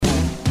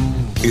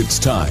It's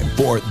time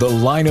for The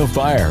Line of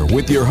Fire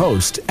with your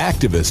host,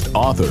 activist,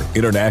 author,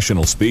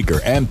 international speaker,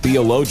 and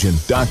theologian,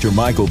 Dr.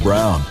 Michael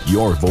Brown,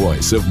 your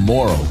voice of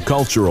moral,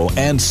 cultural,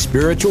 and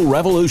spiritual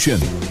revolution.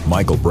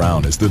 Michael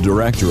Brown is the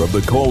director of the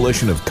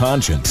Coalition of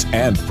Conscience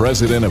and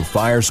president of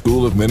Fire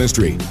School of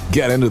Ministry.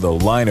 Get into The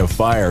Line of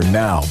Fire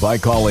now by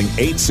calling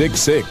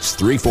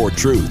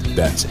 866-34-TRUTH.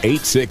 That's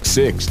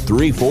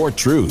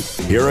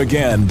 866-34-TRUTH. Here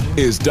again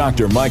is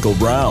Dr. Michael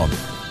Brown.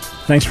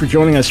 Thanks for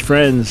joining us,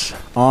 friends,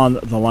 on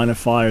The Line of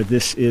Fire.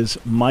 This is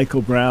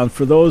Michael Brown.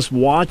 For those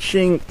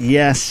watching,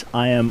 yes,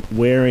 I am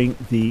wearing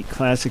the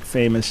classic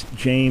famous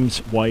James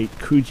White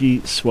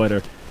Coogee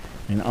sweater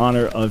in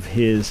honor of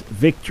his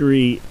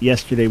victory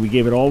yesterday. We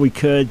gave it all we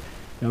could,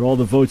 got all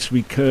the votes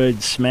we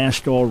could,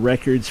 smashed all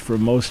records for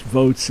most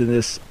votes in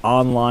this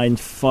online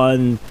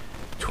fun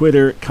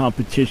Twitter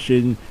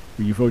competition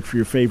where you vote for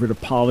your favorite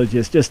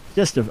apologist.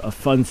 Just a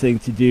fun thing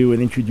to do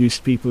and introduce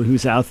people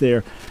who's out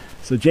there.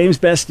 So James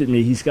bested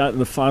me. He's gotten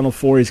the Final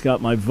Four. He's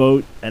got my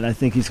vote, and I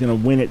think he's going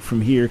to win it from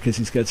here because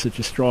he's got such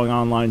a strong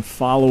online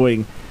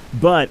following.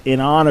 But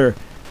in honor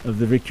of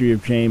the victory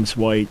of James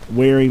White,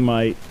 wearing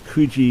my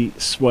Coogee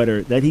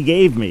sweater that he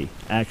gave me,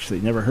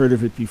 actually. Never heard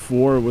of it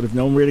before. Would have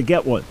known where to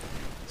get one.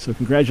 So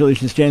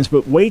congratulations, James.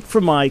 But wait for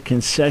my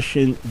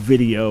concession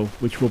video,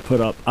 which we'll put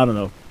up, I don't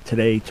know,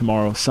 today,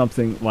 tomorrow,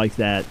 something like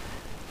that.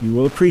 You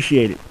will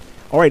appreciate it.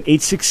 All right,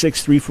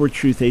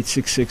 866-34-TRUTH,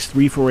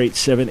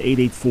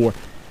 866-348-7884.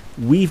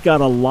 We've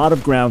got a lot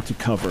of ground to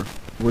cover.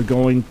 We're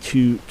going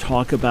to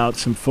talk about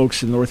some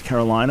folks in North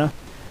Carolina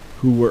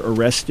who were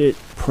arrested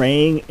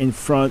praying in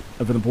front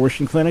of an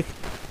abortion clinic.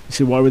 You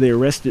say, why were they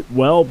arrested?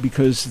 Well,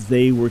 because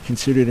they were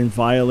considered in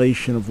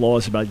violation of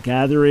laws about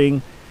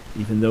gathering,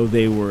 even though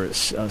they were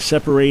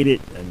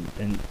separated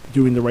and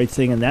doing the right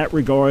thing in that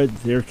regard.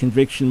 Their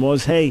conviction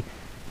was, hey,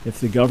 if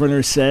the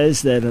governor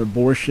says that an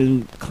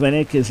abortion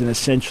clinic is an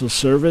essential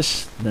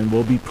service, then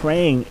we'll be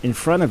praying in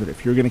front of it.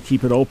 If you're going to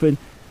keep it open,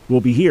 we'll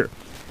be here.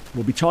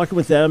 We'll be talking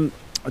with them,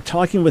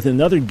 talking with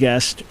another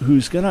guest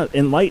who's going to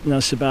enlighten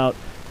us about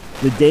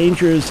the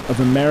dangers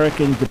of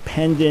American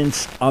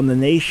dependence on the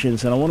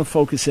nations. And I want to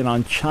focus in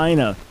on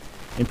China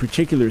in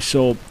particular.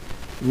 So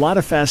a lot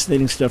of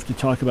fascinating stuff to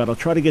talk about. I'll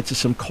try to get to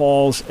some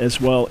calls as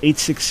well.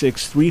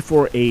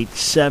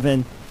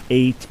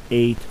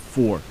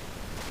 866-348-7884.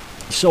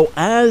 So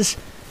as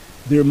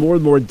there are more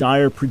and more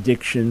dire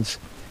predictions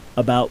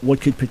about what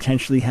could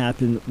potentially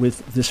happen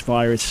with this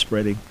virus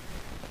spreading,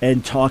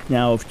 and talk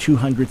now of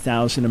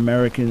 200,000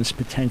 Americans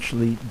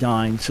potentially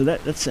dying. So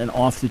that's an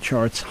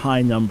off-the-charts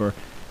high number.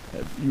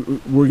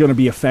 We're going to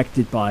be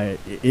affected by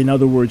it. In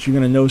other words, you're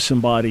going to know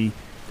somebody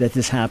that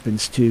this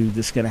happens to,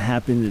 that's going to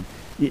happen.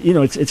 You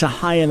know, it's a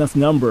high enough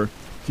number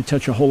to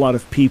touch a whole lot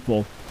of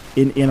people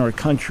in our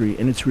country,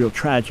 and it's real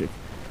tragic.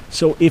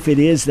 So if it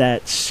is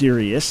that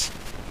serious,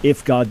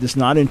 if God does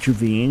not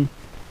intervene,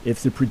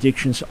 if the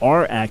predictions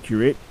are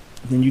accurate,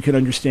 then you can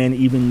understand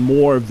even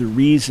more of the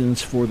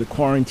reasons for the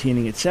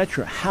quarantining,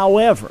 etc.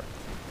 However,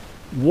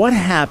 what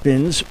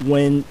happens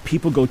when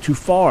people go too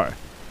far,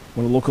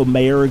 when a local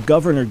mayor or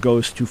governor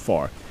goes too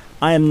far?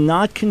 I am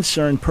not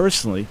concerned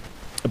personally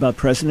about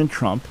President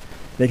Trump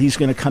that he's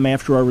going to come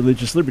after our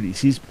religious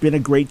liberties. He's been a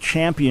great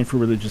champion for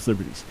religious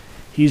liberties.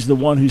 He's the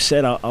one who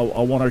said, I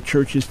want our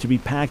churches to be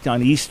packed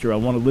on Easter. I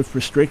want to lift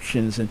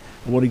restrictions, and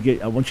I want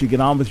you to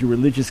get on with your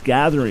religious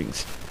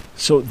gatherings.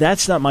 So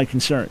that's not my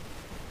concern.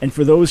 And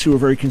for those who are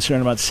very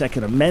concerned about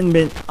Second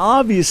Amendment,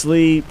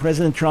 obviously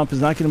President Trump is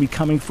not going to be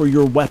coming for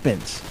your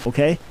weapons,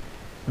 okay?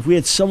 If we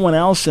had someone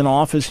else in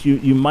office,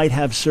 you might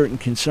have certain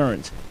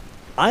concerns.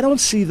 I don't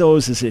see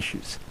those as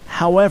issues.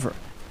 However,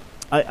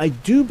 I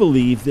do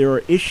believe there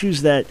are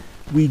issues that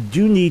we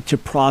do need to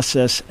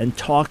process and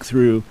talk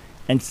through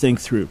and think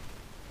through.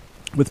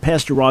 With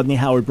Pastor Rodney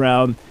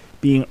Howard-Browne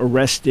being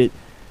arrested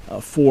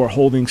for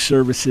holding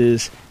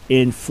services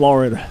in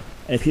Florida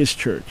at his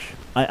church,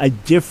 I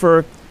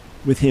differ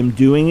with him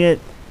doing it.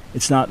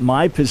 It's not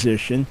my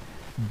position,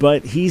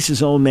 but he's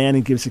his own man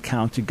and gives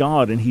account to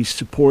God, and he's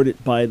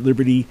supported by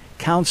Liberty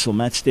Counsel,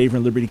 Matt Staver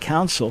and Liberty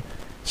Counsel,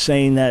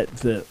 saying that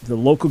the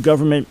local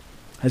government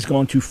has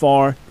gone too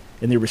far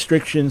in their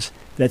restrictions,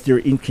 that they're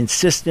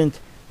inconsistent,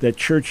 that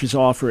churches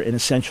offer an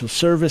essential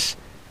service,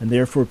 and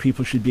therefore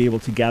people should be able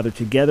to gather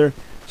together.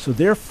 So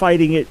they're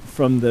fighting it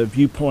from the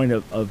viewpoint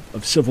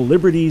of civil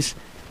liberties,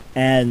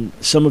 and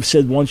some have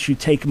said once you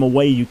take them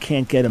away, you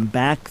can't get them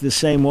back the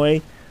same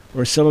way.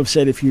 Or some have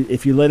said if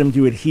you let them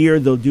do it here,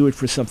 they'll do it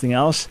for something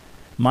else.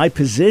 My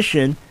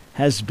position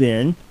has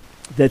been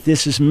that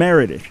this is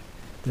merited,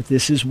 that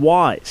this is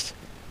wise.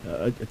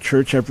 A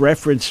church I've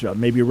referenced,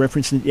 maybe I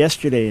referenced it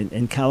yesterday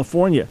in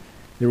California.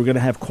 They were going to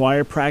have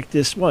choir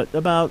practice,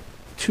 about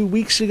 2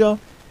 weeks ago?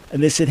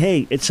 And they said,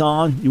 hey, it's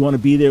on. You want to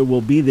be there?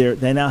 We'll be there.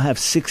 They now have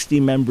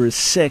 60 members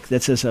sick,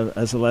 that's as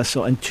a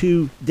lesson, and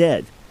 2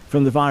 dead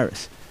from the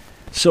virus.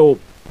 So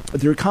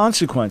there are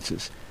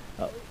consequences.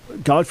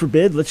 God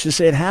forbid, let's just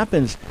say it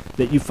happens,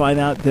 that you find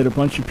out that a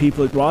bunch of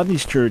people at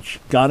Rodney's church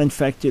got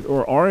infected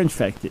or are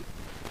infected.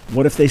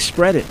 What if they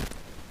spread it?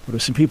 What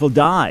if some people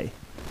die?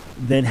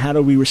 then how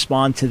do we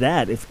respond to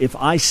that? If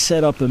I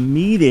set up a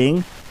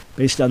meeting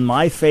based on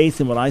my faith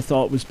and what I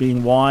thought was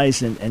being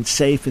wise and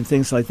safe and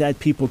things like that,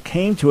 people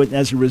came to it, and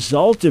as a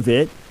result of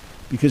it,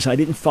 because I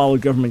didn't follow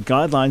government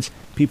guidelines,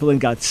 people then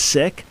got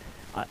sick.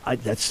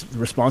 That's the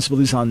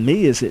responsibility is on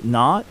me, is it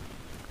not?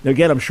 Now,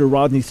 again, I'm sure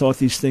Rodney thought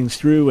these things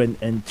through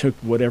and took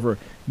whatever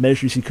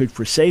measures he could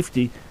for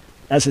safety.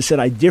 As I said,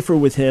 I differ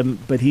with him,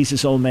 but he's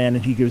his own man,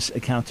 and he gives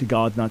account to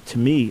God, not to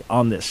me,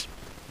 on this.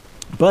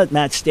 But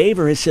Matt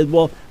Staver has said,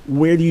 well,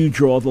 where do you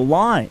draw the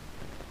line?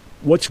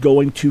 What's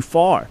going too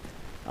far?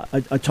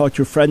 I talked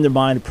to a friend of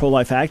mine, a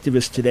pro-life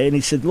activist today, and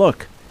he said,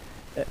 look,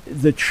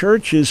 the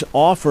churches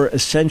offer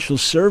essential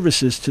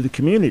services to the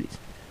communities.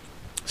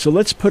 So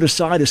let's put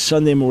aside a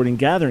Sunday morning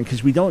gathering,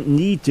 because we don't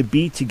need to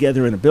be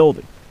together in a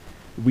building.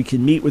 We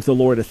can meet with the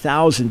Lord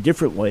 1,000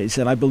 different ways,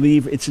 and I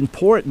believe it's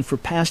important for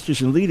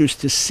pastors and leaders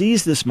to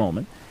seize this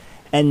moment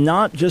and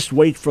not just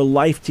wait for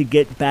life to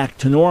get back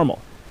to normal.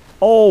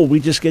 Oh, we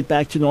just get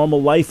back to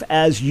normal life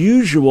as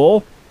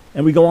usual,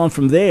 and we go on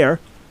from there.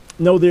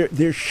 No,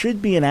 there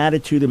should be an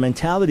attitude, a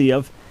mentality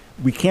of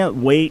we can't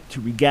wait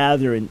to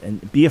regather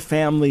and be a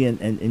family and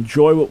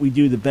enjoy what we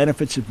do, the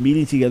benefits of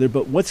meeting together.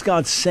 But what's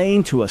God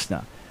saying to us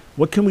now?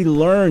 What can we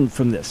learn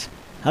from this?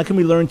 How can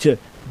we learn to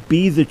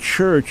be the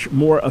church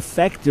more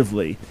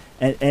effectively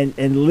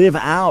and live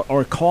out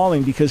our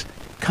calling? Because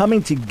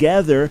coming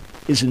together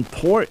is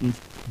important,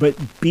 but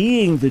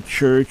being the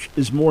church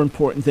is more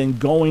important than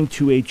going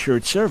to a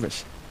church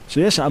service. So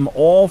yes, I'm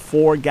all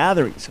for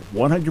gatherings,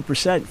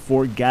 100%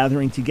 for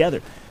gathering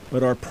together.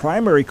 But our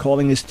primary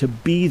calling is to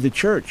be the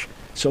church.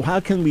 So how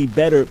can we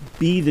better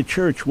be the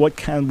church? What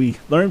can we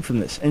learn from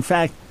this? In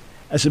fact,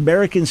 as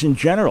Americans in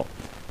general,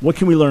 what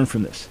can we learn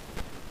from this?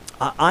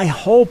 I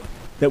hope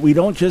that we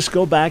don't just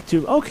go back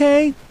to,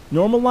 okay,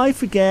 normal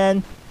life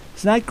again.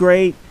 It's not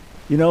great.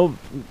 You know,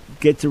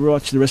 get to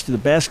watch the rest of the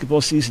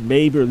basketball season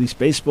maybe, or at least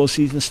baseball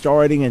season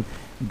starting, and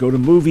go to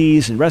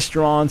movies and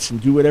restaurants and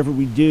do whatever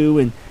we do.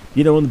 And,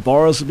 you know, and the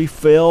bars will be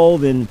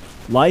filled and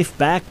life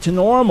back to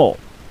normal.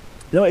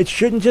 No, it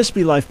shouldn't just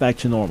be life back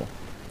to normal.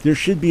 There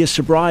should be a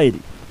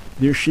sobriety.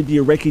 There should be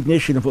a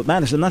recognition of what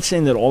matters. I'm not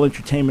saying that all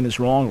entertainment is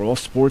wrong or all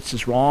sports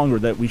is wrong or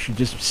that we should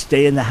just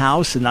stay in the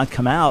house and not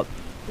come out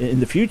in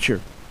the future.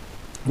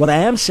 What I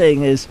am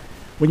saying is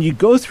when you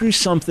go through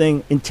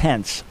something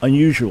intense,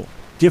 unusual,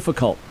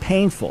 difficult,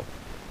 painful,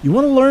 you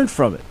want to learn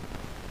from it.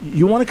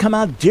 You want to come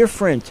out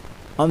different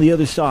on the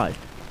other side.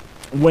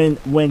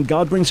 When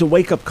God brings a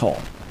wake-up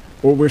call,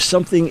 or where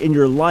something in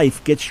your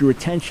life gets your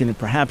attention and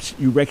perhaps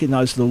you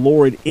recognize the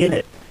Lord in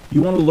it,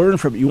 you want to learn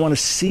from it. You want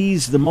to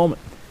seize the moment.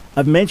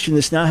 I've mentioned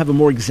this now. I have a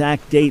more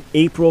exact date,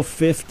 April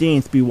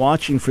 15th. Be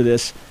watching for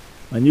this.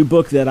 My new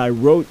book that I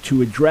wrote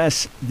to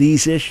address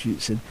these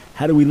issues. And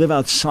how do we live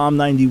out Psalm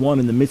 91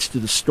 in the midst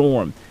of the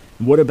storm?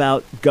 And what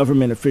about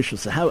government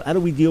officials? How do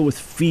we deal with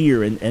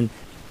fear and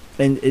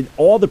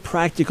all the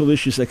practical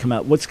issues that come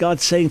out? What's God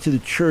saying to the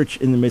church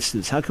in the midst of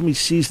this? How can we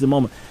seize the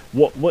moment?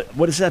 What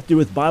does that have to do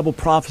with Bible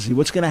prophecy?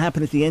 What's going to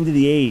happen at the end of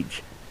the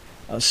age?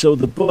 So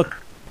the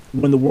book,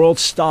 When the World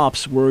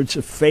Stops, Words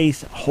of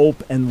Faith,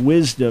 Hope, and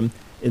Wisdom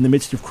in the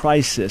Midst of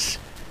Crisis,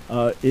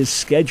 is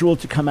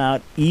scheduled to come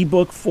out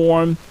ebook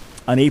form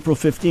on April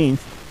 15th,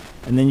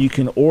 and then you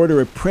can order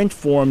a print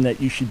form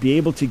that you should be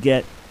able to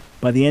get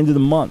by the end of the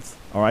month,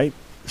 all right?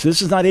 So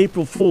this is not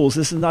April Fool's.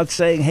 This is not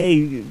saying,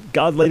 hey,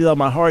 God laid it on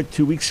my heart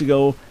 2 weeks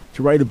ago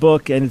to write a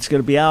book, and it's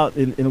going to be out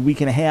in a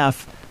week and a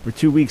half or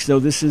 2 weeks. No,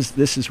 this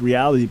is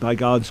reality by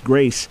God's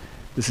grace.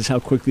 This is how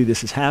quickly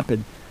this has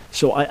happened.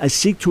 So I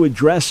seek to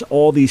address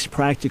all these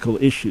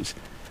practical issues.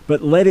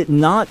 But let it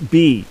not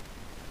be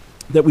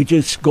that we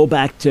just go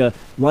back to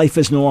life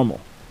as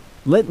normal.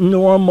 Let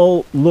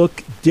normal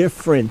look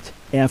different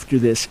after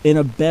this in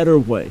a better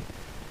way.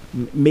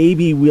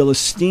 Maybe we'll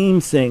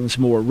esteem things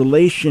more,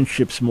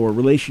 relationships more,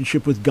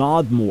 relationship with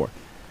God more.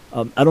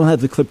 I don't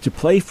have the clip to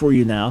play for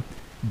you now,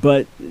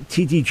 but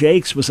T.D.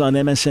 Jakes was on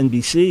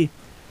MSNBC,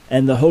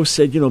 and the host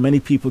said, you know, many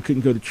people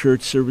couldn't go to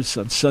church service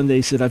on Sunday.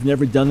 He said, I've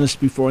never done this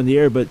before on the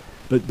air, but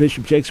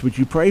Bishop Jakes, would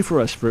you pray for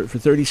us for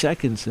 30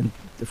 seconds? And,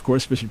 of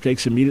course, Bishop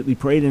Jakes immediately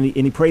prayed, and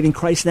he prayed in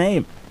Christ's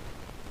name.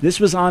 This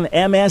was on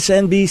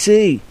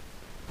MSNBC.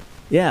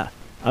 Yeah,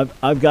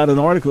 I've got an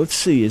article. Let's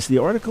see, is the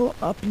article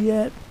up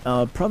yet?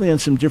 Probably on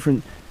some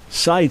different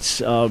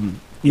sites. You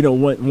know,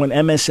 when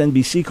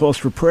MSNBC calls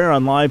for prayer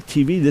on live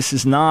TV, this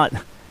is not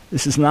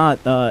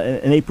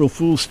an April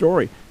Fool's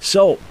story.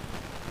 So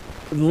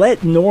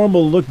let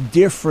normal look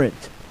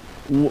different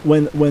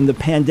when the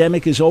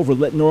pandemic is over.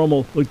 Let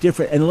normal look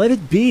different, and let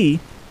it be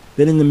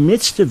that in the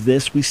midst of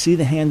this we see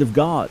the hand of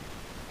God.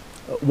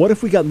 What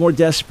if we got more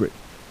desperate?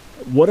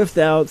 What if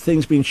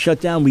things being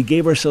shut down, we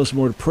gave ourselves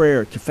more to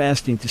prayer, to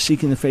fasting, to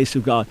seeking the face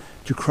of God,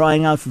 to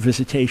crying out for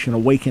visitation,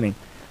 awakening?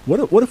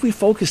 What if we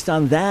focused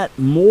on that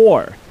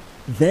more?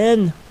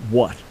 Then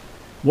what?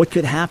 What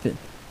could happen?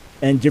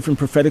 And different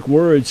prophetic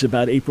words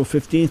about April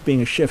 15th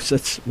being a shift. So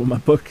that's when my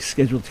book is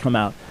scheduled to come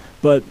out.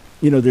 But,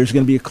 you know, there's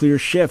going to be a clear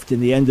shift in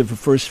the end of the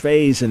first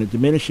phase and a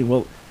diminishing.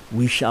 Well,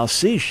 we shall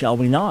see, shall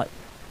we not?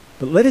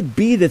 But let it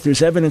be that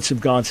there's evidence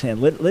of God's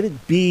hand. Let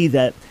it be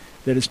that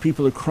as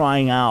people are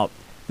crying out,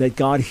 that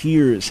God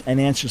hears and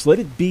answers. Let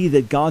it be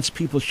that God's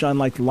people shine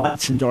like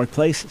lights in dark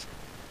places.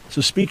 So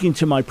speaking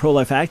to my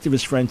pro-life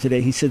activist friend today,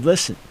 he said,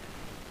 listen,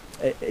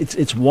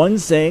 it's one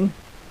thing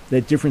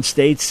that different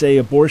states say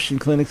abortion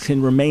clinics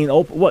can remain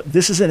open. What,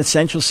 this is an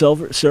essential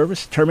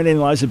service? Terminating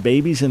lives of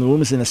babies in the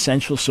womb is an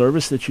essential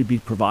service that should be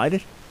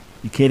provided?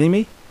 You kidding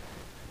me?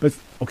 But,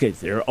 okay,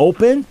 they're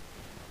open.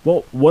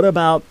 Well, what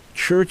about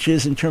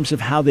churches in terms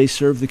of how they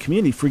serve the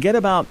community? Forget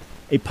about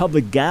a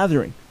public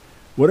gathering.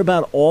 What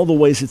about all the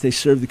ways that they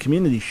serve the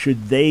community?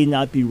 Should they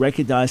not be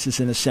recognized as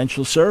an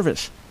essential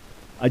service?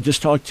 I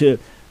just talked to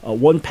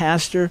one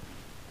pastor,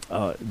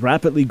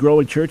 rapidly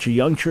growing church, a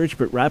young church,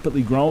 but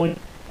rapidly growing,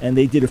 and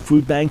they did a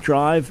food bank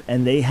drive,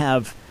 and I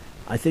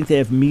think they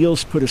have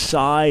meals put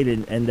aside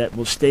and that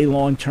will stay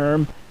long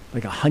term,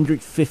 like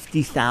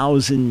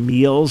 150,000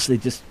 meals.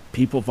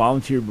 People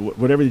volunteered,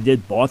 whatever they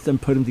did, bought them,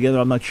 put them together,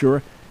 I'm not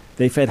sure.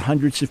 They fed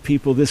hundreds of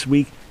people this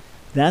week.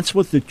 That's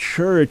what the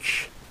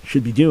church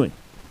should be doing.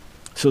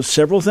 So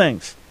several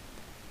things.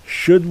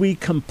 Should we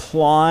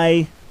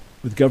comply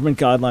with government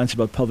guidelines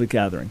about public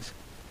gatherings?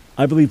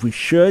 I believe we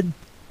should,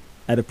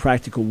 out of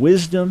practical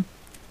wisdom,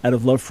 out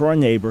of love for our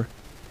neighbor.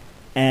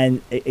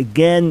 And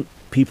again,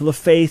 people of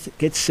faith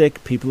get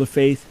sick, people of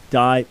faith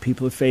die,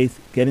 people of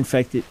faith get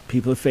infected,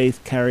 people of faith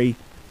carry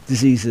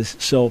diseases.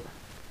 So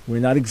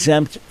we're not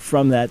exempt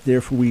from that.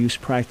 Therefore, we use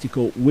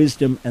practical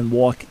wisdom and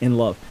walk in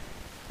love.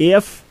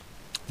 If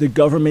the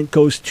government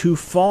goes too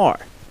far,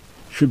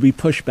 should we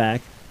push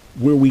back?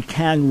 Where we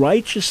can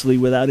righteously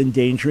without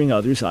endangering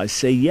others, I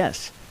say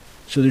yes.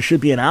 So there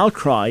should be an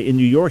outcry in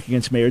New York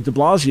against Mayor de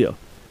Blasio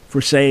for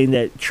saying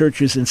that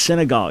churches and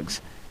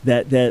synagogues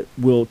that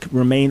will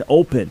remain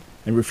open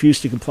and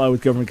refuse to comply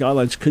with government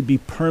guidelines could be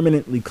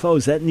permanently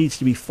closed. That needs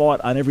to be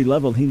fought on every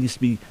level. He needs to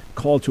be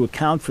called to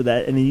account for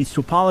that, and he needs to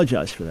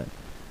apologize for that.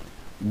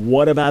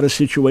 What about a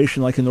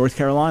situation like in North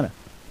Carolina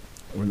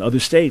or in other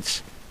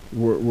states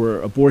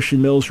where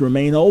abortion mills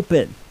remain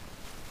open?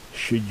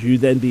 Should you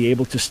then be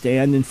able to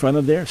stand in front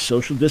of there,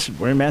 social distance,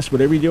 wear a mask,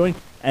 whatever you're doing,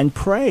 and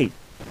pray?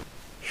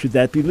 Should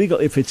that be legal?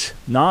 If it's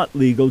not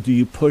legal, do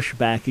you push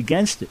back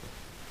against it?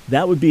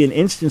 That would be an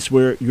instance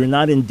where you're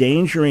not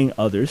endangering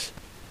others.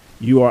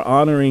 You are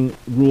honoring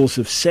rules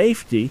of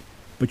safety,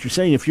 but you're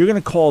saying if you're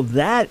going to call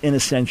that an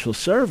essential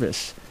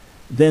service,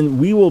 then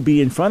we will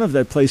be in front of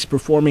that place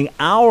performing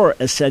our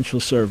essential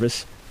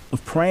service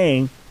of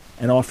praying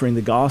and offering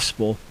the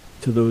gospel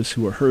to those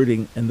who are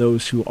hurting and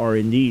those who are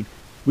in need.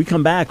 We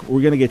come back,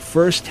 we're going to get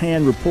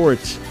first-hand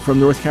reports from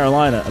North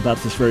Carolina about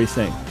this very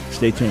thing.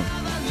 Stay tuned.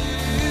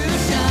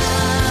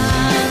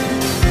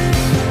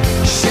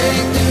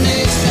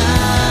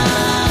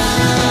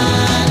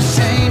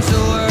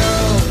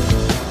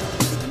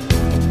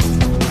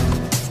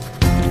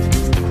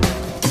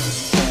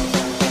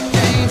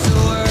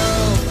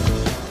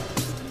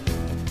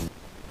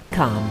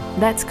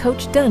 That's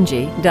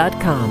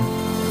CoachDungy.com.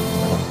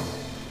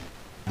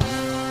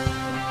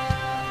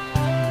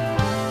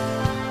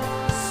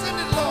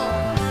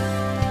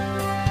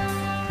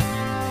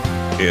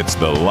 It's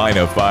The Line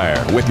of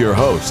Fire with your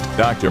host,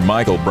 Dr.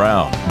 Michael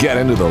Brown. Get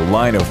into the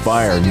Line of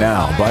Fire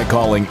now by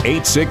calling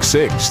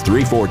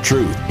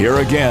 866-34-TRUTH. Here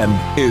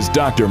again is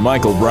Dr.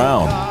 Michael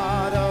Brown.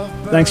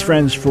 Thanks,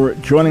 friends, for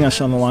joining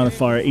us on the Line of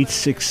Fire.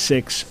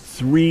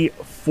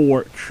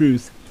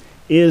 866-34-TRUTH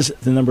is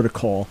the number to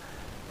call.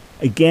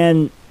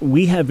 Again,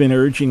 we have been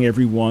urging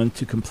everyone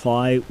to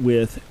comply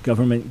with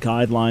government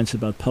guidelines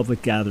about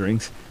public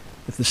gatherings.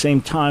 At the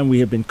same time, we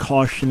have been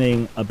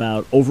cautioning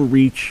about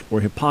overreach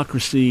or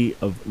hypocrisy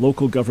of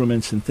local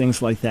governments and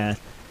things like that,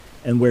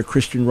 and where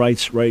Christian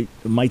rights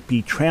might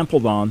be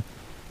trampled on.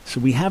 So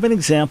we have an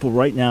example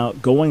right now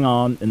going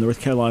on in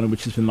North Carolina,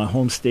 which has been my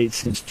home state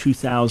since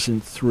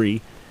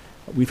 2003.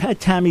 We've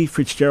had Tammy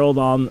Fitzgerald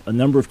on a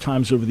number of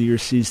times over the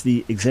years. She's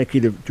the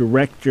executive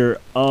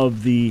director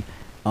of the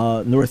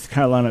North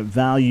Carolina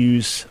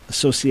Values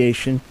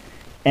Association.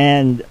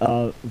 And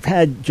we've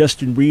had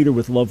Justin Reeder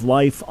with Love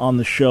Life on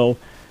the show.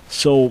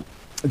 So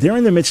they're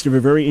in the midst of a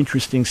very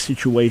interesting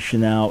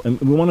situation now, and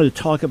we wanted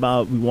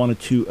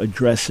to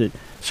address it.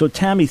 So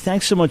Tammy,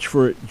 thanks so much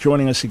for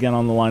joining us again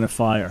on the Line of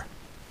Fire.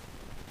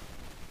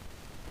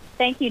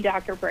 Thank you,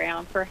 Dr.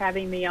 Brown, for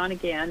having me on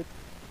again.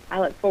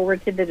 I look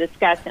forward to the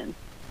discussion.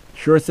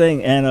 Sure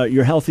thing. And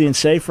you're healthy and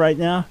safe right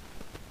now?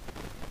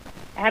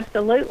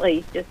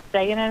 Absolutely. Just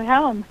staying at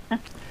home,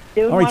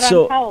 doing what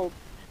I'm told.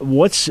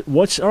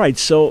 What's all right?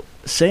 So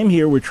same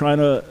here. We're trying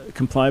to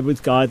comply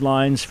with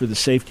guidelines for the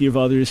safety of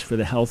others, for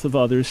the health of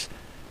others,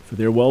 for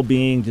their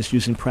well-being, just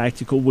using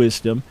practical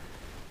wisdom.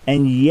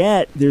 And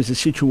yet there's a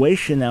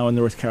situation now in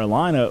North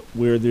Carolina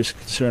where there's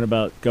concern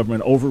about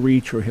government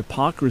overreach or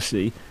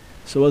hypocrisy.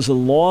 So as a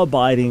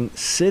law-abiding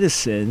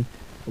citizen,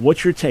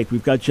 what's your take?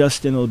 We've got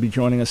Justin who will be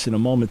joining us in a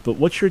moment, but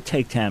what's your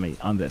take, Tammy,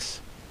 on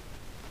this?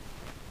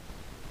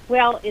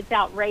 Well, it's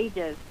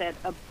outrageous that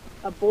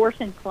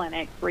abortion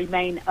clinics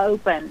remain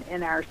open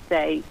in our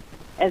state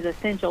as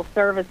essential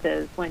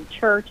services when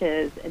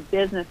churches and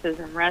businesses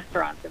and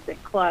restaurants have been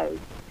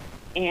closed.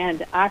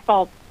 And I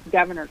fault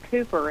Governor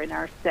Cooper in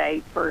our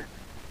state for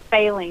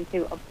failing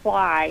to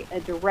apply a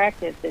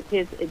directive that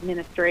his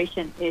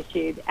administration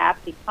issued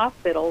asking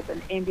hospitals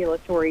and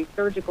ambulatory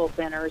surgical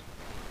centers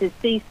to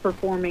cease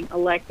performing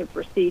elective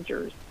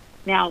procedures.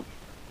 Now,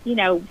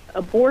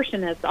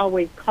 abortionists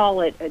always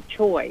call it a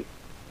choice.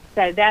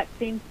 So that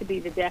seems to be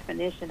the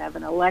definition of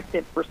an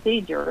elective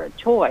procedure, a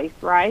choice,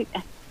 right?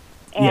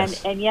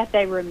 Yes. And yet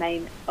they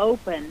remain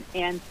open.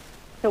 And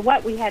so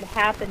what we had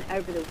happen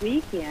over the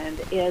weekend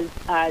is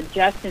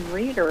Justin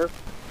Reeder,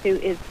 who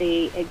is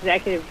the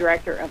executive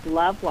director of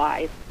Love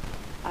Life,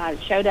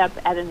 showed up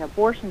at an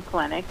abortion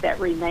clinic that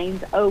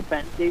remains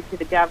open due to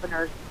the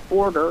governor's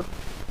order.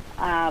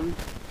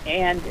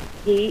 And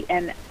he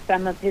and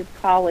some of his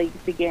colleagues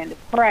began to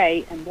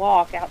pray and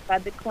walk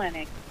outside the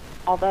clinic,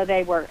 although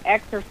they were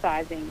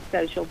exercising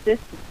social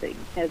distancing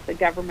as the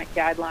government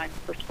guidelines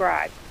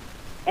prescribe.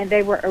 And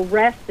they were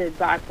arrested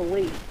by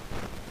police.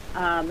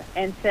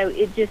 And so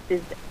it just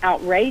is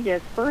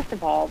outrageous, first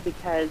of all,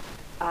 because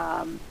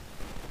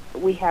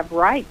we have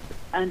rights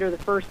under the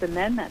First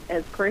Amendment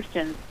as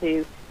Christians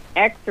to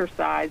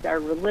exercise our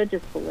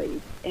religious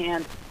beliefs.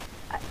 And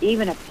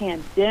even a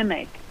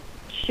pandemic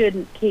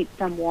shouldn't keep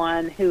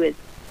someone who is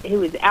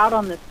out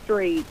on the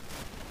street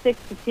 6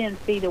 to 10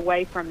 feet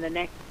away from the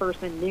next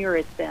person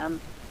nearest them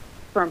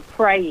from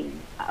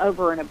praying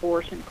over an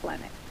abortion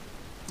clinic.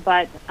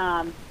 But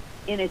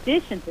in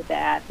addition to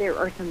that, there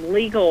are some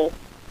legal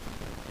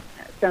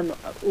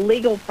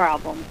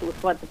problems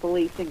with what the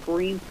police in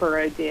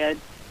Greensboro did.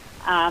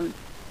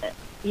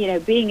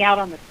 Being out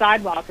on the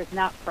sidewalk is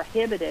not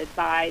prohibited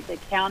by the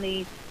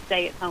county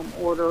stay-at-home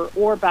order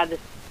or by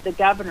the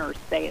governor's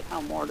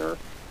stay-at-home order.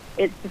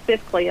 It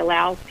specifically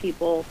allows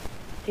people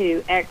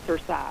to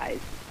exercise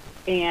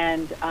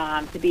and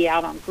to be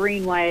out on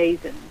greenways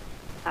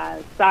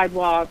and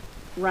sidewalks,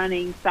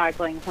 running,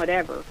 cycling,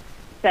 whatever.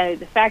 So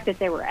the fact that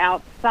they were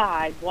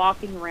outside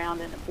walking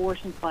around an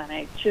abortion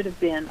clinic should have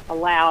been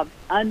allowed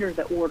under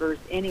the orders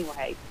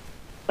anyway.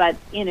 But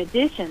in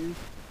addition,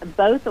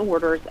 both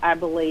orders, I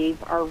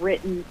believe, are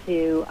written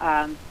to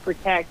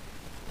protect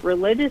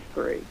religious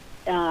groups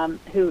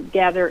who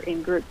gather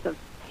in groups of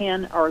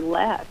 10 or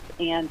less.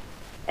 And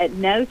at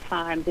no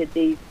time did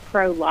these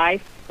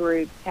pro-life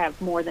groups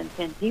have more than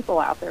 10 people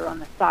out there on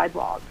the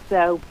sidewalk.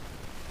 So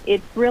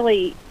it's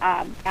really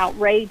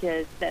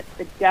outrageous that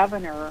the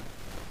governor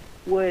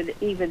would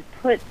even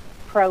put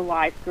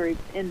pro-life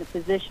groups in the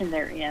position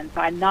they're in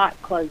by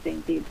not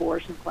closing the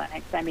abortion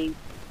clinics. I mean,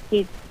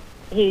 he's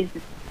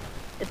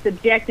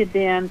subjected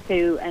them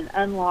to an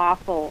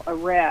unlawful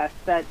arrest,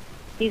 but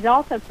he's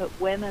also put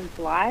women's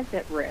lives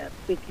at risk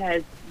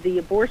because the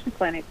abortion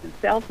clinics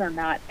themselves are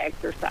not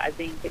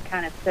exercising the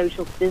kind of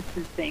social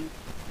distancing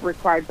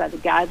required by the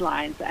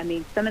guidelines. I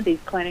mean, some of these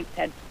clinics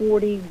had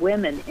 40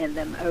 women in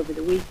them over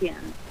the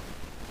weekend.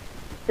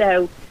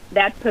 So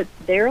that puts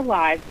their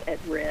lives at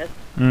risk.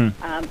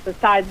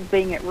 Besides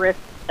being at risk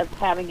of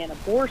having an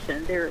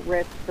abortion, they're at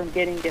risk from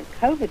getting the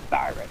COVID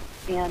virus.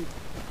 And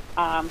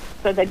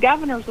so the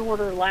governor's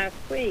order last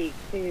week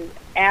to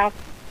ask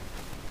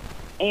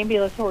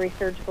ambulatory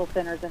surgical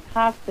centers and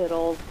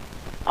hospitals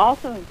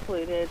also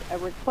included a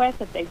request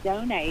that they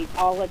donate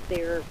all of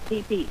their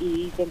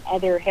PPEs and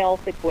other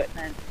health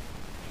equipment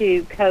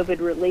to COVID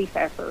relief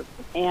efforts.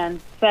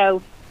 And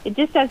so it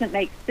just doesn't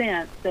make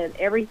sense that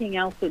everything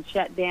else would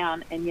shut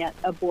down and yet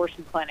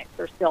abortion clinics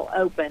are still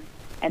open.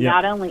 And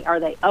not only are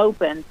they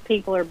open,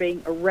 people are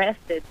being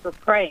arrested for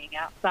praying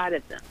outside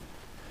of them.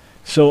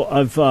 So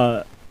I've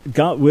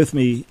got with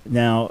me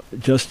now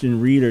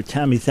Justin Reeder.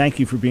 Tammy, thank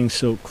you for being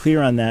so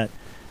clear on that.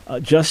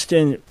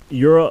 Justin,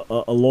 you're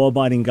a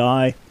law-abiding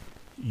guy.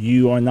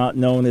 You are not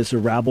known as a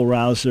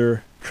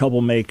rabble-rouser,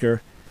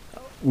 troublemaker.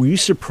 Were you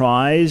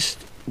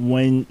surprised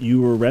when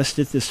you were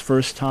arrested this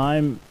first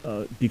time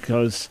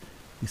because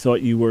you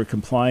thought you were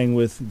complying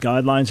with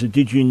guidelines, or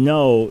did you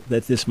know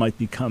that this might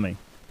be coming?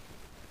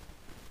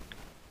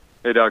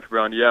 Hey, Dr.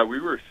 Brown. Yeah, we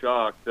were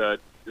shocked that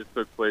this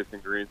took place in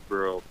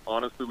Greensboro.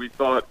 Honestly, we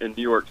thought in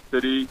New York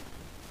City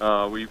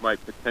we might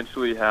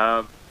potentially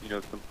have,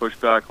 some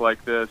pushback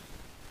like this.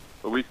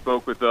 But we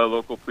spoke with the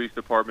local police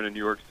department in New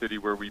York City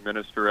where we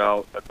minister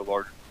out at the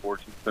largest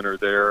abortion center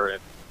there.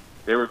 And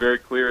they were very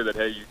clear that,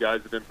 hey, you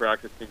guys have been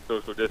practicing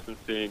social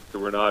distancing, so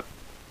we're not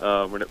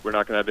going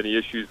to have any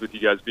issues with you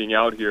guys being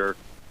out here.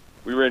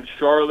 We were in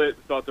Charlotte,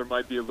 thought there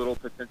might be a little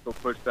potential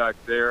pushback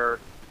there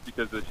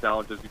because of the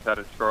challenges we've had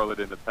in Charlotte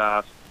in the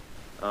past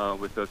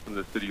with some of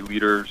the city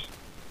leaders.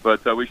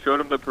 But we showed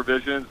them the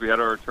provisions. We had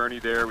our attorney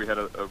there. We had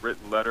a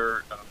written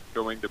letter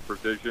showing the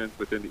provisions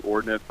within the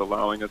ordinance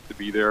allowing us to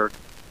be there.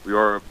 We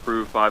are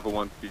approved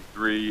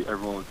 501c3.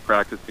 Everyone was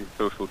practicing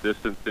social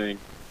distancing.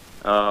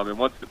 And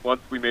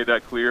once we made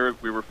that clear,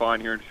 we were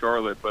fine here in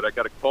Charlotte. But I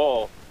got a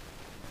call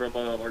from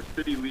our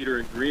city leader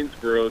in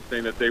Greensboro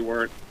saying that they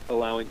weren't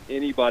allowing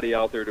anybody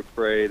out there to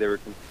pray. They were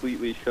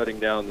completely shutting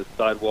down the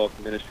sidewalk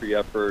ministry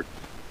effort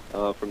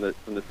from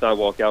the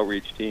sidewalk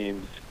outreach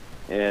teams.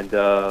 and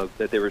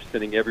that they were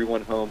sending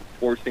everyone home,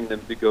 forcing them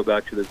to go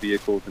back to their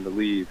vehicles and to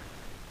leave.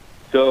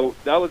 So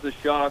that was a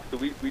shock. So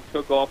we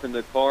took off in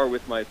the car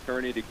with my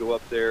attorney to go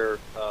up there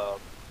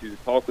to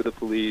talk with the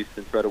police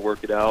and try to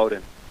work it out.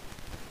 And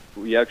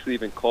we actually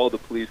even called the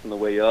police on the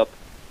way up,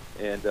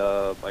 and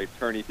my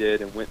attorney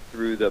did, and went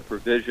through the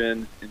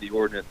provisions in the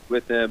ordinance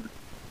with him.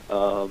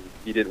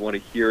 He didn't want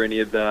to hear any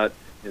of that,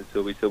 and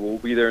so we said, well, we'll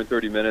be there in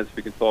 30 minutes.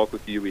 We can talk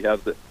with you. We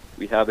have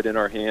it in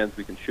our hands.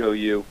 We can show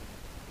you.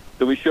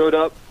 So we showed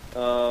up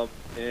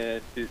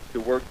and to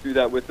work through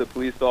that with the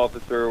police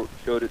officer,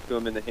 showed it to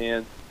him in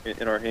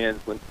our hands,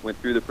 went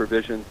through the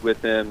provisions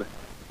with him,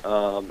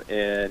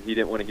 and he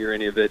didn't want to hear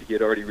any of it. He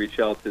had already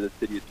reached out to the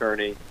city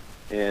attorney,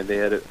 and they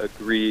had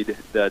agreed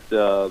that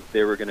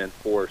they were going to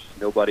enforce.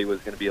 Nobody was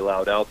going to be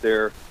allowed out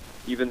there.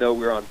 Even though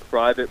we're on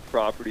private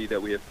property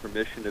that we have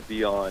permission to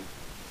be on,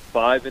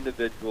 5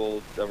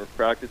 individuals that were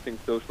practicing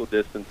social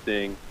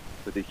distancing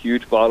with a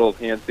huge bottle of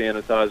hand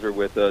sanitizer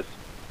with us,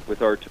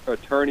 with our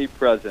attorney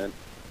present,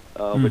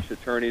 which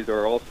attorneys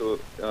are also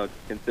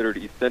considered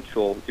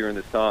essential during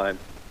this time.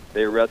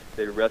 They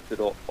arrested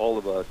all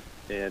of us,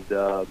 and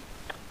so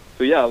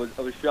yeah, I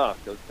was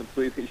shocked. I was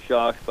completely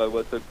shocked by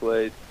what took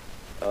place.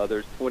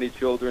 There's 20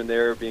 children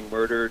there being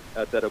murdered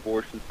at that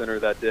abortion center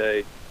that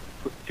day,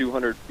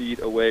 200 feet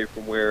away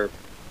from where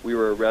we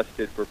were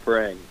arrested for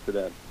praying for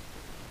them.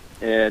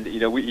 And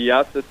he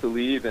asked us to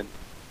leave, and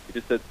he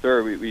just said,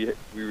 "Sir, we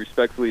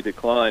respectfully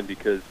decline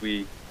because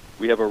we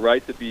have a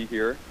right to be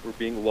here. We're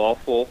being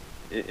lawful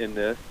in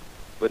this.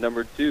 But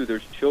number 2,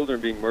 there's children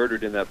being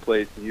murdered in that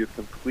place, and you have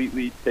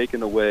completely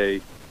taken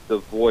away the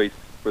voice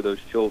for those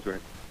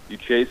children. You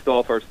chased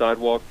off our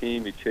sidewalk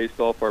team. You chased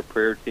off our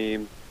prayer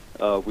team.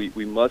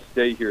 We must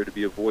stay here to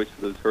be a voice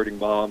for those hurting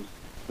moms,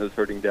 those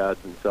hurting dads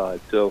inside."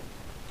 So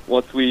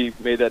once we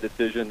made that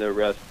decision, the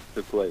arrest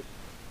took place.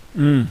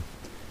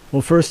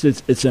 Well, first,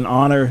 it's an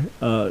honor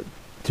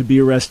to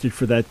be arrested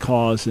for that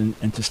cause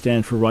and to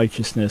stand for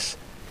righteousness.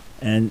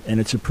 And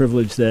it's a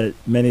privilege that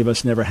many of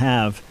us never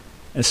have,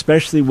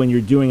 especially when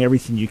you're doing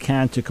everything you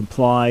can to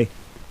comply.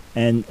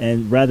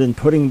 And rather than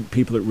putting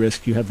people at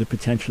risk, you have the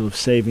potential of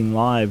saving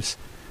lives.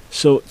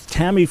 So,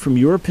 Tammy, from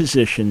your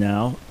position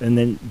now, and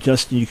then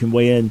Justin, you can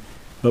weigh in,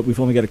 but we've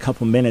only got a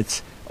couple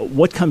minutes.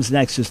 What comes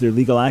next? Is there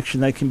legal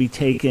action that can be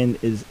taken?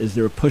 Is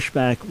there a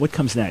pushback? What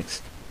comes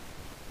next?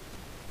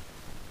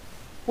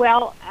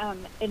 Well,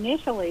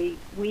 initially,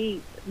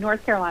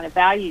 North Carolina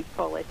Values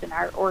Coalition,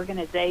 our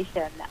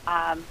organization,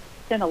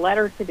 sent a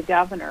letter to the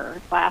governor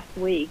last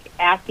week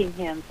asking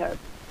him to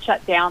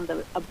shut down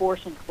the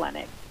abortion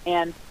clinic.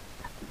 And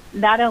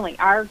not only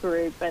our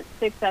group, but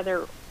 6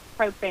 other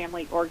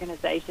pro-family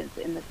organizations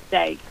in the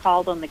state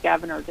called on the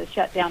governor to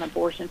shut down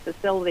abortion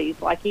facilities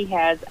like he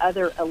has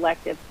other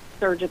elective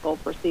surgical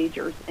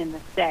procedures in the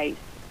state.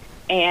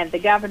 And the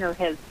governor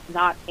has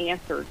not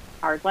answered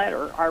our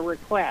letter, our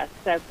request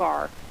so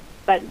far.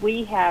 But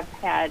we have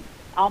had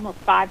almost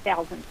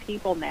 5,000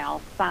 people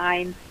now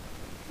sign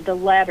the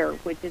letter,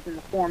 which is in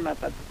the form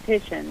of a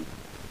petition.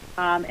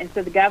 And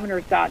so the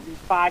governor's gotten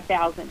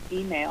 5,000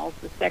 emails.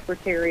 The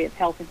Secretary of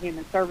Health and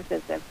Human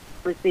Services has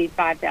received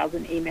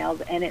 5,000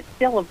 emails, and it's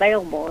still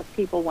available if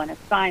people want to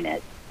sign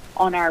it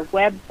on our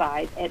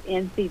website at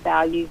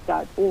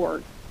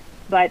ncvalues.org.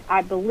 But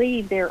I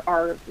believe there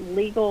are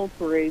legal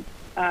groups,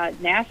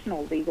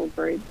 national legal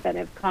groups, that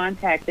have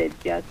contacted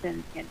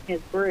Justin and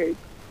his group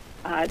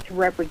to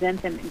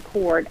represent them in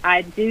court.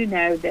 I do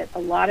know that a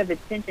lot of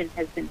attention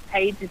has been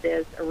paid to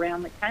this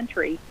around the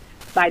country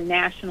by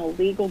national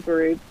legal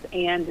groups,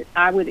 and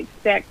I would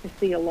expect to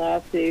see a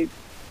lawsuit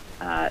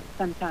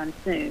sometime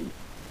soon.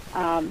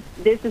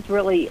 This is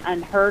really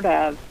unheard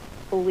of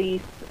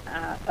police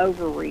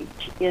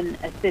overreach in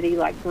a city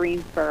like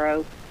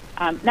Greensboro.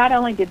 Not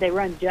only did they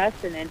run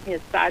Justin and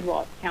his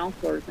sidewalk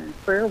counselors and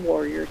prayer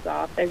warriors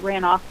off, they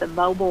ran off the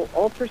mobile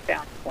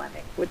ultrasound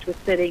clinic, which was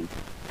sitting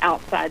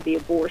outside the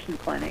abortion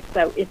clinic.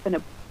 So if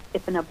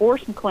an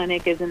abortion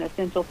clinic is an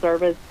essential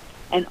service,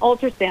 an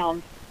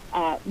ultrasound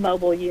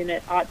mobile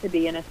unit ought to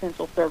be an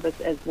essential service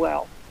as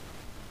well.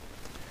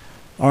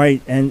 All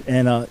right, and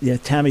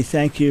Tammy,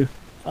 thank you.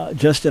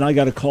 Justin, I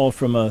got a call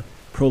from a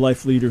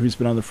pro-life leader who's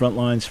been on the front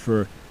lines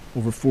for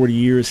over 40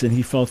 years, and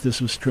he felt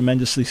this was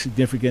tremendously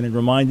significant and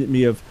reminded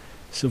me of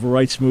civil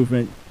rights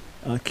movement,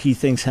 key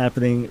things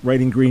happening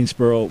right in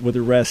Greensboro with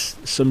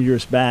arrests some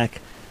years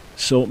back.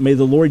 So may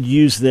the Lord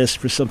use this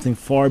for something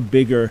far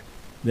bigger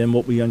than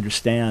what we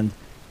understand.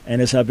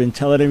 And as I've been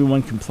telling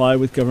everyone, comply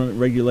with government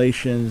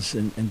regulations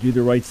and do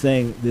the right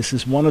thing. This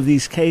is one of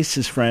these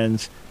cases,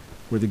 friends,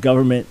 where the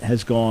government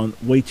has gone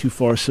way too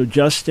far. So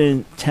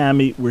Justin,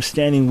 Tammy, we're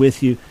standing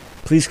with you.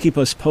 Please keep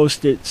us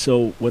posted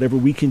so whatever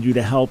we can do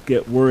to help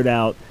get word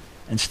out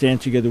and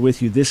stand together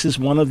with you. This is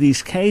one of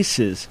these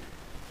cases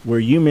where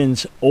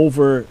humans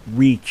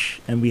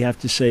overreach, and we have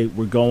to say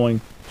we're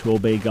going to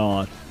obey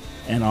God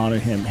and honor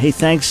him. Hey,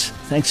 thanks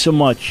so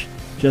much,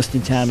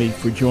 Justin, Tammy,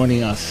 for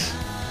joining us.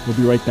 We'll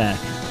be right back.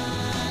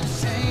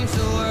 Change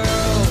the world.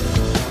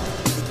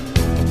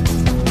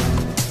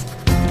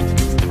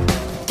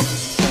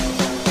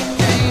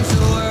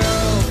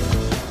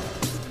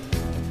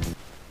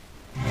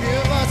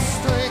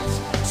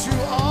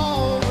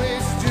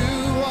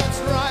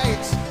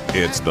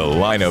 It's The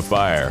Line of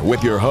Fire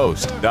with your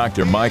host,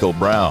 Dr. Michael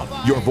Brown,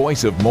 your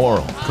voice of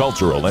moral,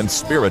 cultural, and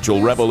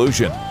spiritual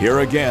revolution. Here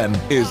again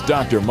is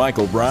Dr.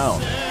 Michael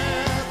Brown.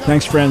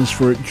 Thanks, friends,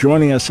 for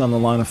joining us on The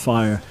Line of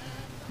Fire.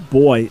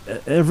 Boy,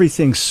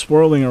 everything's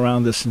swirling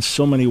around us in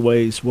so many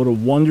ways. What a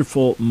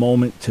wonderful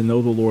moment to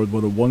know the Lord.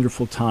 What a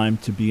wonderful time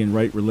to be in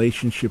right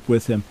relationship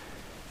with Him.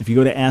 If you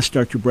go to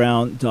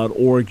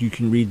AskDrBrown.org, you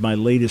can read my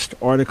latest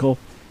article.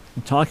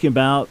 I'm talking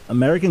about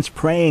Americans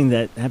praying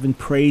that haven't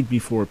prayed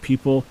before,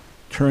 people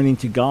turning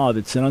to God.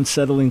 It's an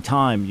unsettling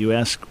time. You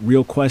ask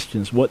real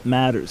questions. What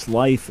matters?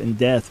 Life and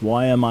death.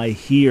 Why am I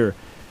here?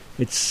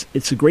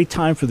 It's a great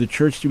time for the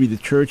church to be the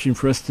church and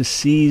for us to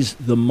seize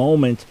the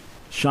moment,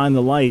 shine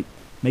the light,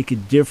 make a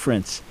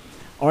difference.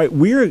 All right,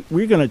 we're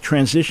going to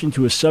transition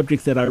to a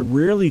subject that I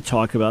rarely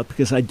talk about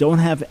because I don't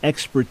have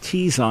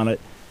expertise on it,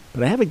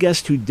 but I have a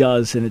guest who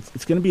does, and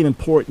it's going to be an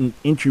important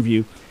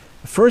interview.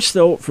 First,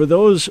 though, for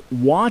those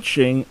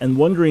watching and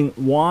wondering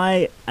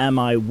why am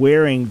I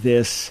wearing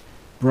this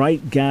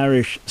bright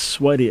garish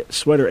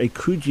sweater, a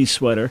Coogee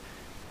sweater,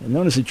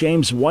 known as a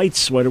James White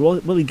sweater. Well,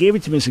 he gave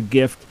it to me as a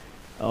gift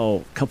a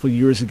couple of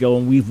years ago,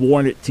 and we've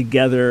worn it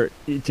together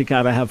to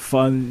kind of have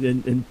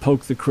fun and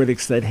poke the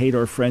critics that hate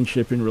our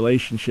friendship and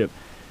relationship.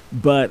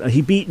 But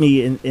he beat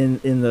me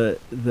in the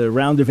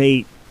round of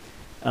 8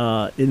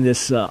 in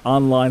this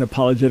online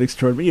apologetics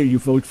tournament. You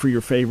vote for your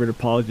favorite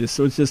apologist,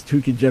 so it's just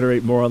who can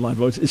generate more online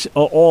votes. It's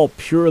all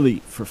purely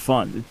for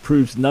fun. It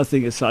proves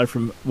nothing aside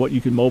from what you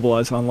can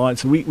mobilize online.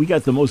 So we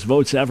got the most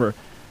votes ever,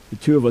 the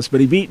two of us, but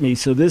he beat me.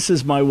 So this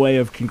is my way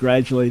of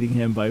congratulating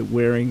him by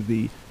wearing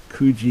the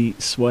Coogee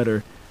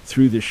sweater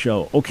through the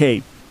show.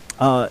 Okay,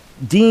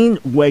 Dean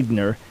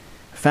Wegner,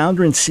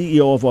 founder and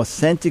CEO of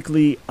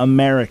Authentically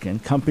American,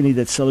 company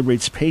that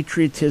celebrates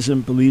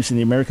patriotism, believes in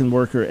the American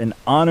worker, and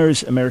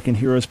honors American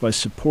heroes by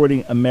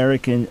supporting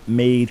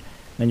American-made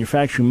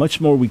manufacturing.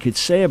 Much more we could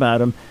say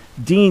about him.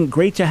 Dean,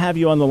 great to have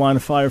you on The Line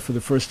of Fire for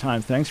the first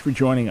time. Thanks for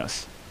joining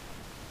us.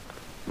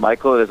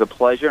 Michael, it is a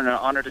pleasure and an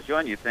honor to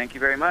join you. Thank you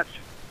very much.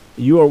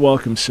 You are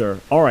welcome, sir.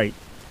 All right.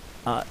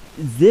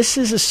 This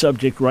is a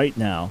subject right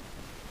now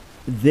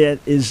that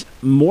is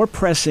more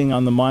pressing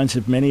on the minds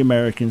of many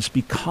Americans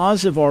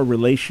because of our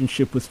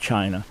relationship with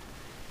China,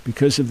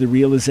 because of the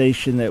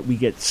realization that we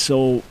get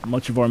so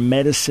much of our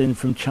medicine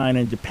from China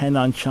and depend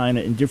on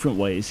China in different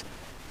ways.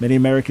 Many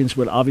Americans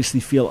would obviously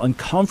feel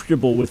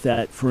uncomfortable with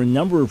that for a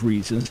number of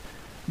reasons,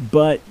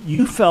 but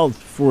you felt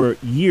for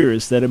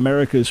years that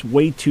America is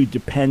way too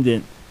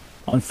dependent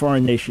on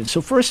foreign nations.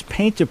 So first,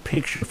 paint a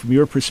picture from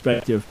your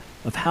perspective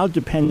of how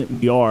dependent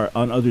we are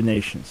on other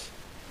nations.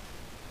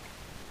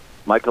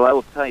 Michael, I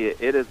will tell you,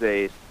 it is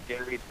a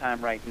scary time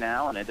right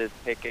now, and it is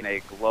taking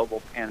a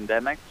global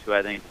pandemic to,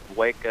 I think,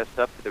 wake us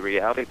up to the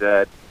reality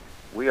that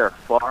we are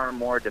far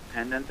more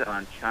dependent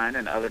on China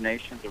and other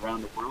nations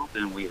around the world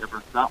than we ever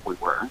thought we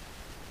were.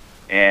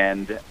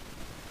 And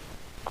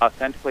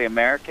Authentically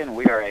American,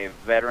 we are a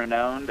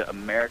veteran-owned,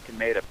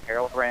 American-made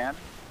apparel brand,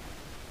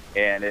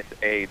 and it's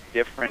a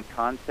different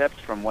concept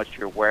from what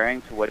you're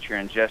wearing to what you're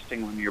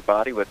ingesting in your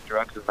body with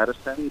drugs and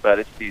medicine, but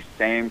it's the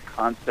same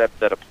concept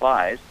that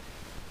applies.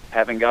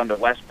 Having gone to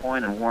West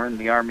Point and worn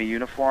the Army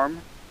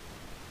uniform,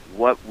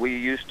 what we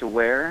used to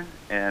wear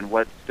and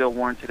what's still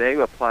worn today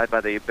applied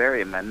by the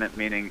Berry Amendment,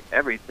 meaning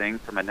everything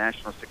from a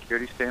national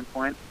security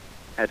standpoint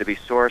had to be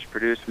sourced,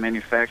 produced,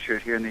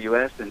 manufactured here in the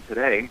U.S., and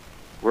today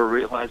we're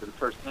realizing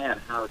firsthand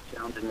how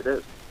challenging it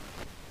is.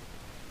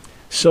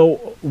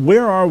 So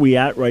where are we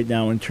at right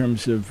now in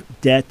terms of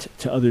debt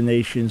to other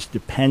nations,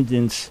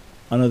 dependence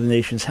on other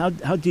nations? How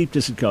deep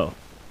does it go?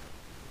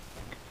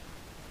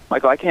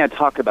 Michael, I can't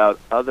talk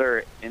about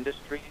other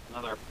industries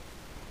and other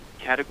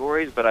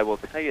categories, but I will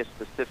tell you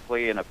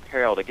specifically in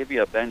apparel, to give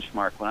you a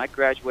benchmark, when I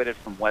graduated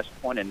from West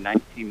Point in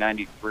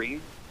 1993,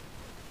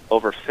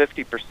 over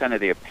 50% of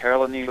the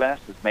apparel in the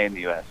U.S. is made in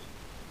the U.S.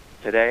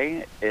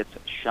 Today, it's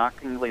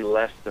shockingly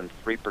less than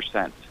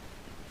 3%.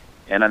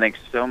 And I think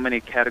so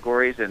many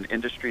categories and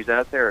industries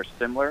out there are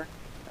similar.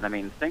 And I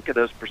mean, think of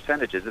those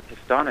percentages. It's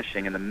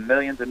astonishing, and the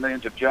millions and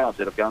millions of jobs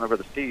that have gone over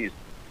the seas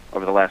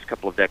over the last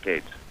couple of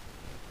decades.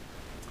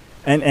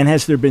 And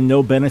has there been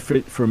no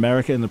benefit for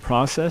America in the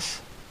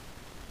process?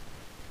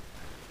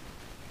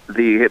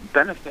 The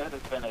benefit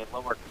has been a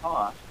lower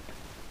cost,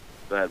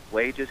 but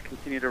wages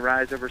continue to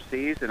rise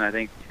overseas, and I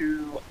think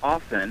too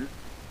often,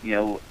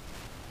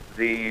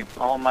 the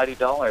almighty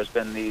dollar has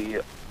been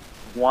the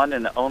one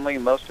and only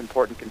most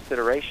important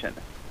consideration.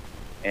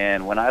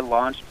 And when I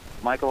launched,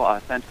 Michael,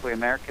 Authentically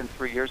American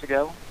 3 years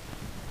ago,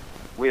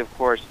 we, of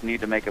course,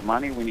 need to make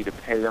money. We need to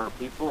pay our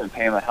people and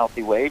pay them a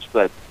healthy wage,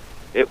 but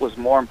it was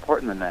more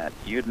important than that.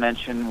 You'd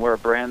mentioned we're a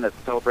brand that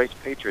celebrates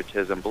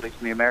patriotism, believes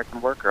in the American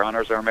worker,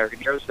 honors our American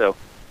heroes. So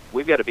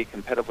we've got to be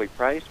competitively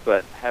priced,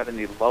 but having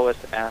the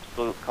lowest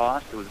absolute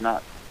cost was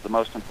not the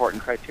most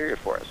important criteria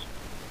for us.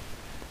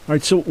 All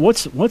right, so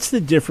what's the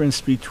difference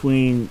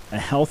between a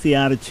healthy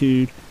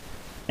attitude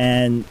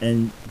and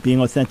being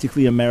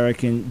authentically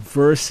American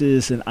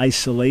versus an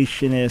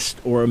isolationist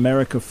or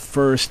America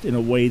first in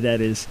a way that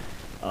is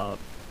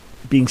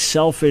being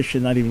selfish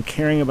and not even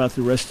caring about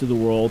the rest of the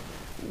world.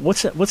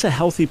 What's a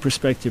healthy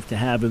perspective to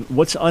have, and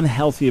what's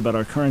unhealthy about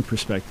our current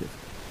perspective?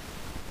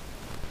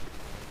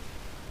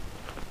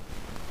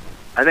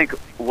 I think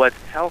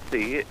what's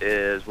healthy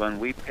is when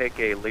we take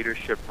a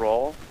leadership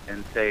role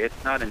and say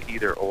it's not an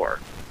either or.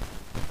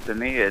 To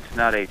me, it's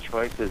not a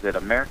choice. Is it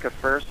America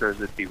first or is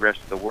it the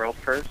rest of the world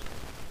first?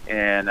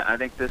 And I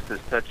think this is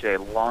such a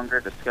longer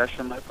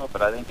discussion, Michael,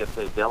 but I think it's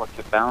a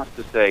delicate balance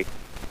to say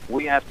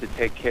we have to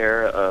take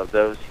care of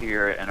those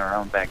here in our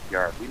own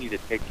backyard. We need to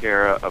take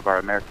care of our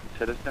American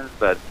citizens,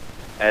 but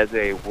as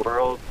a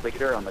world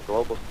leader on the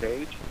global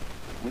stage,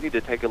 we need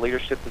to take a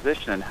leadership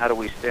position. And how do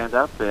we stand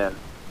up, and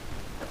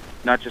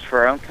not just for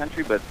our own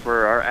country, but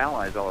for our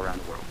allies all around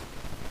the world?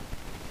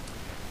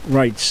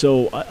 Right.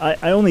 So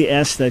I only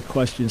asked that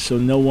question so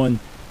no one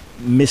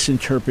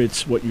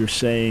misinterprets what you're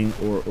saying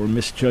or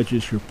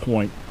misjudges your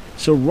point.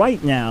 So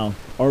right now,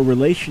 our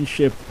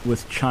relationship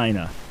with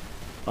China,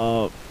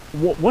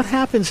 what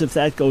happens if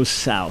that goes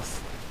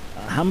south?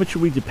 How much are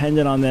we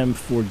dependent on them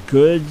for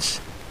goods?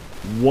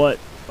 What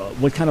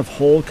kind of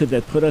hole could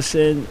that put us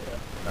in?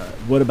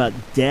 What about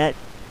debt?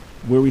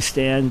 Where we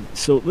stand?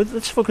 So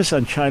let's focus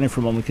on China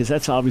for a moment, because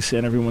that's obviously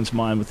on everyone's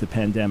mind with the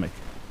pandemic.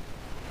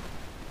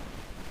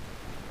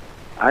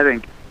 I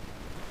think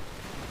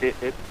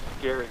it's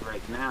scary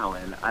right now,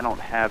 and I don't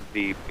have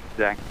the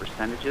exact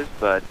percentages,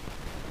 but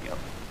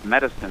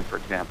medicine, for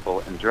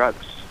example, and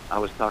drugs. I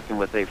was talking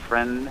with a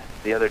friend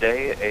the other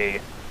day, a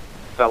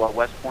fellow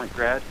West Point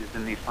grad who's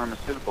in the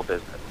pharmaceutical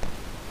business,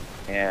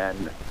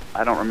 and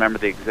I don't remember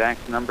the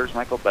exact numbers,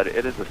 Michael, but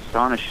it is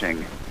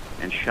astonishing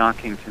and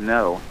shocking to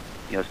know,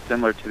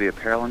 similar to the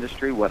apparel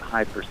industry, what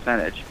high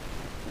percentage.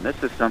 And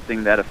this is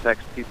something that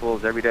affects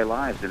people's everyday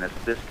lives. And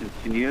if this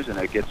continues and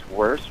it gets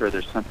worse, or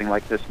there's something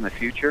like this in the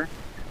future,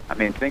 I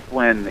mean, think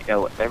when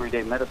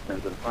everyday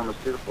medicines and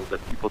pharmaceuticals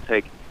that people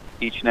take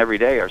each and every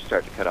day are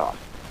starting to cut off.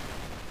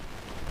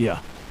 Yeah,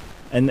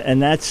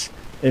 and that's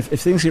if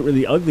things get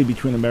really ugly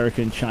between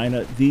America and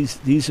China,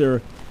 these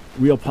are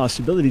real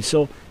possibilities.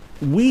 So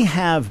we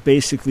have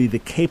basically the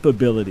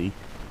capability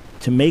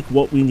to make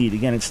what we need.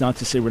 Again, it's not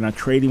to say we're not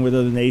trading with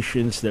other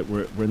nations, that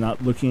we're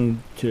not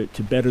looking to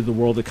better the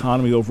world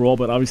economy overall,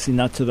 but obviously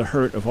not to the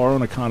hurt of our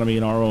own economy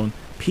and our own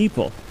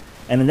people.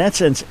 And in that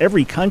sense,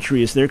 every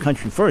country is their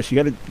country first.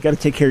 You got to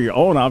take care of your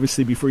own,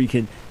 obviously, before you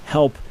can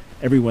help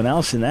everyone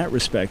else in that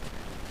respect.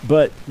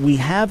 But we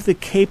have the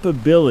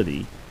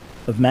capability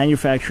of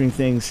manufacturing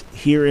things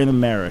here in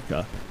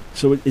America.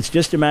 So it's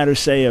just a matter,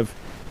 say, of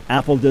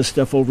Apple does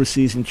stuff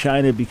overseas in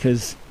China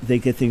because they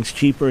get things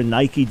cheaper, and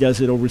Nike does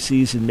it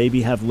overseas and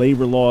maybe have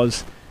labor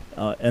laws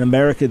in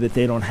America that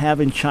they don't have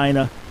in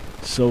China,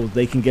 so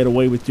they can get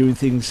away with doing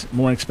things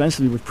more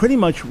expensively. But pretty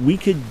much we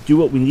could do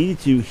what we needed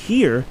to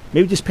here,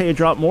 maybe just pay a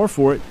drop more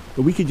for it,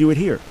 but we could do it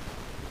here.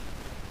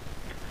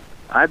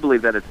 I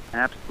believe that it's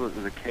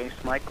absolutely the case,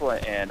 Michael,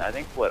 and I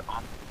think what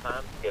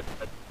oftentimes gets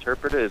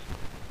misinterpreted is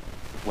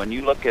when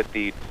you look at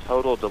the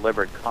total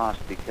delivered cost,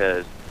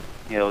 because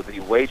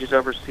the wages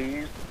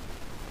overseas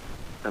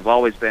have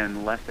always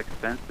been less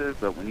expensive,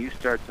 but when you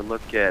start to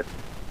look at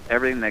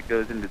everything that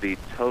goes into the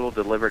total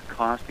delivered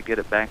cost to get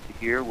it back to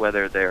here,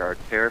 whether there are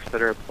tariffs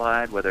that are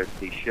applied, whether it's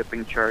the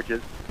shipping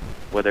charges,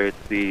 whether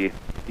it's the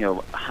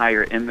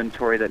higher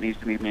inventory that needs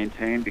to be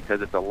maintained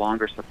because it's a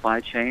longer supply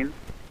chain.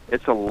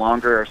 It's a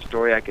longer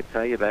story I could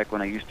tell you back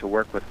when I used to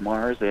work with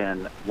Mars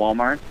and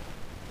Walmart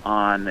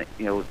on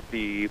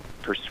the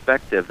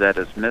perspective that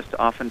is missed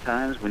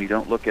oftentimes when you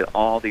don't look at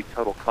all the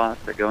total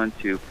costs that go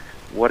into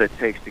what it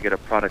takes to get a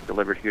product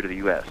delivered here to the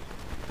U.S.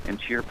 And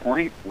to your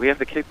point, we have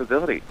the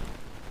capability.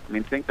 I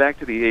mean, think back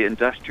to the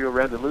Industrial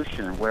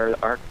Revolution, where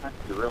our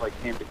country really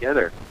came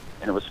together,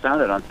 and it was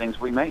founded on things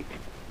we make.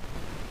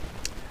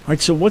 All right,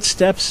 so what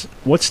steps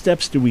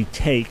do we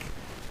take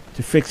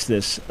to fix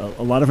this?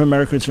 A lot of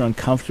Americans are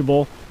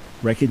uncomfortable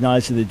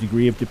recognizing the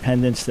degree of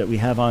dependence that we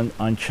have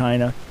on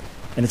China.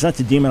 And it's not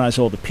to demonize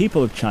all the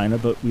people of China,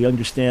 but we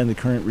understand the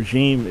current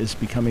regime is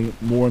becoming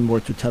more and more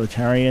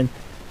totalitarian.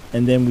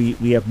 And then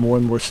we have more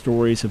and more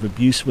stories of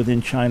abuse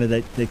within China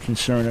that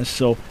concern us.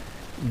 So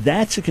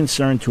that's a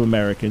concern to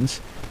Americans.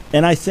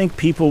 And I think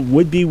people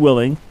would be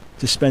willing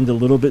to spend a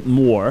little bit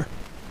more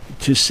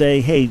to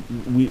say, hey,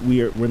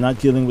 we're not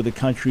dealing with a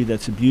country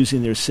that's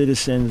abusing their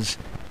citizens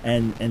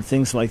and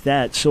things like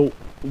that. So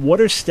what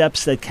are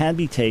steps that can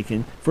be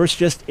taken, first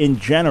just in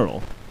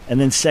general, and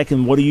then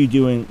second, what are you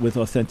doing with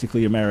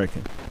Authentically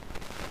American?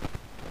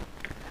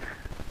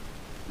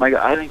 Mike,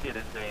 I think it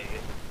is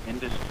a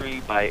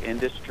industry by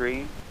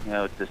industry,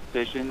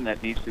 decision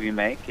that needs to be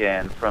made,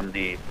 and from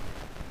the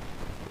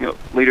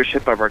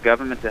leadership of our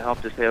government to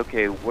help to say,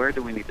 okay, where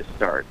do we need to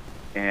start?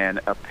 And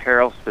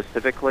apparel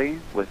specifically,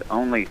 with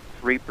only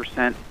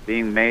 3%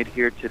 being made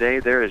here today,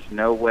 there is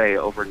no way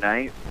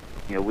overnight,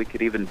 we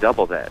could even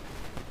double that,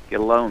 get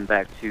a loan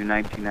back to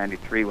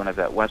 1993 when I was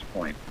at West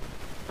Point.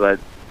 But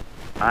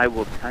I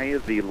will tell you,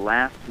 the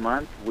last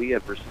month we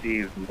have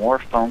received more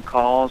phone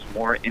calls,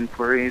 more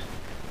inquiries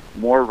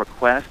more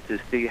requests to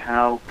see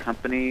how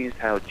companies,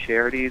 how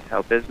charities,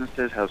 how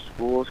businesses, how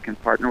schools can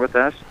partner with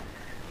us.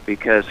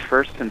 Because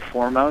first and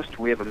foremost,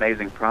 we have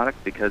amazing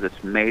product because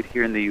it's made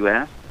here in the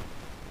U.S.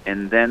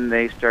 And then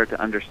they start to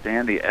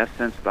understand the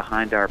essence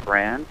behind our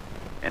brand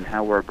and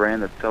how we're a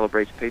brand that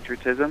celebrates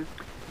patriotism.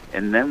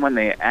 And then when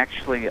they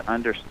actually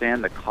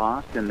understand the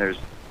cost, and there's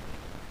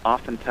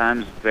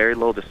oftentimes very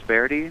little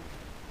disparity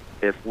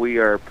if we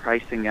are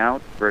pricing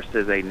out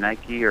versus a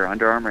Nike or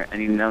Under Armour or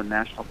any known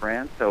national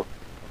brand. So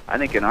I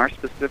think in our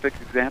specific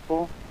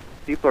example,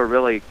 people are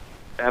really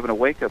having a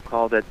wake-up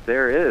call that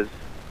there is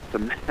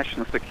some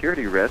national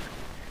security risk,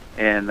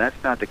 and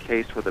that's not the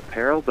case with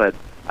apparel. But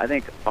I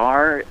think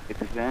our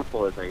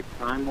example is a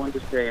prime one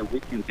to say we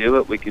can do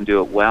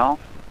it well,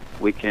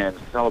 we can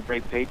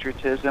celebrate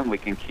patriotism, we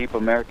can keep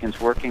Americans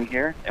working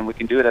here, and we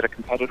can do it at a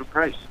competitive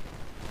price.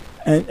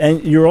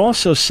 And you're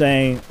also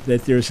saying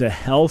that there's a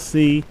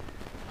healthy,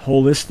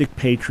 holistic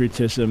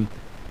patriotism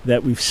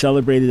that we've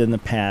celebrated in the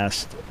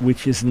past,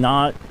 which is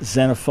not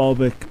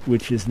xenophobic,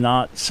 which is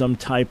not some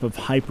type of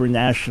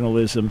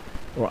hyper-nationalism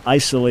or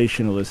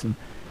isolationism.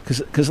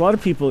 Because a lot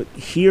of people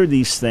hear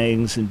these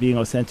things and being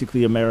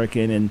authentically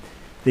American, and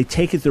they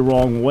take it the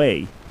wrong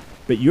way.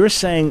 But you're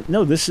saying,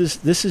 no, this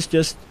is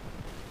just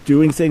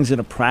doing things in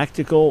a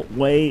practical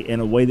way, in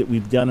a way that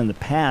we've done in the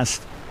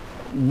past.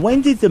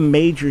 When did the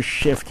major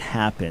shift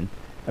happen?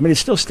 I mean, it's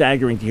still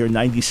staggering to hear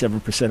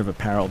 97% of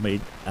apparel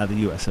made out of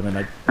the U.S. I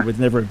mean, I would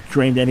never have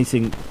dreamed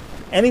anything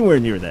anywhere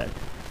near that.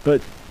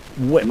 But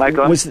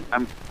Michael,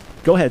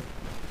 go ahead.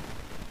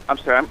 I'm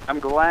sorry. I'm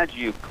glad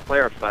you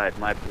clarified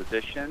my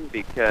position,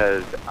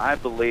 because I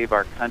believe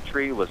our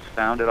country was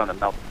founded on the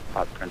melting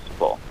pot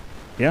principle.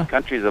 Yeah.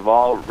 Countries of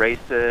all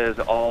races,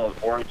 all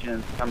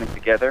origins coming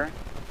together.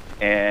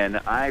 And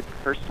I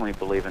personally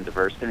believe in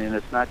diversity, and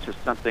it's not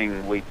just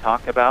something we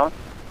talk about.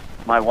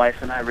 My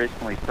wife and I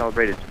recently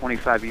celebrated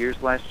 25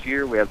 years last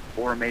year. We have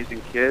 4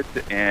 amazing kids,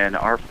 and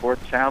our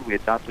 4th child we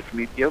adopted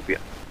from Ethiopia.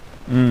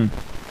 And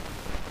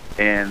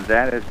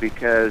that is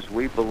because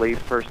we believe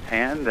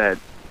firsthand that,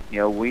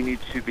 we need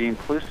to be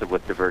inclusive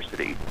with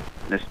diversity.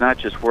 And it's not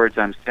just words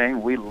I'm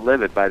saying. We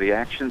live it by the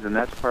actions, and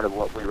that's part of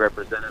what we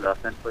represent at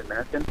Authentically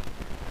American.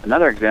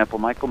 Another example,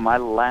 Michael, my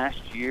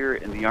last year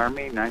in the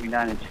Army,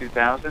 99 and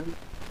 2000,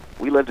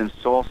 we lived in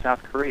Seoul,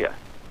 South Korea.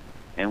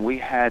 And we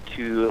had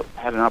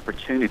an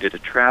opportunity to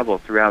travel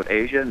throughout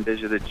Asia and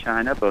visited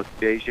China, both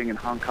Beijing and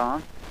Hong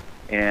Kong.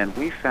 And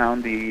we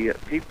found the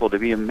people to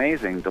be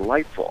amazing,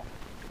 delightful.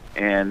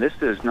 And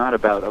this is not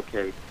about,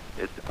 okay,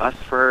 it's us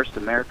first,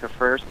 America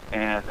first,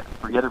 and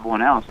forget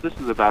everyone else. This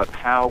is about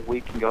how we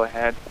can go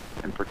ahead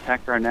and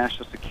protect our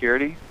national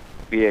security,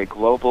 be a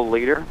global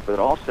leader, but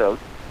also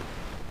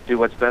do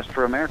what's best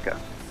for America.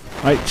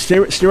 All right, stay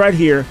right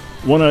here.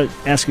 Want to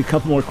ask a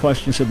couple more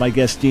questions of my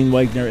guest, Dean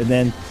Wegner, and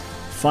then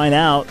find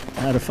out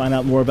how to find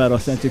out more about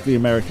Authentically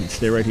American.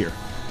 Stay right here.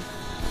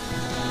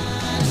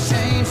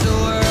 Change the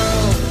world.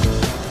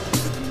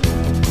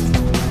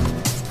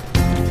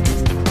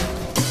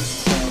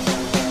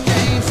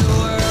 Change the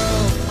world.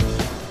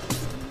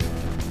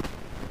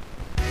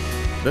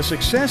 The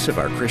success of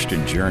our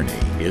Christian journey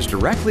is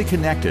directly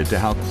connected to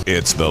how...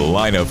 It's The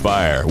Line of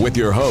Fire with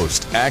your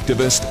host,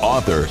 activist,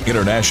 author,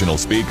 international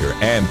speaker,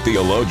 and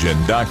theologian,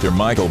 Dr.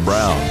 Michael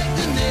Brown.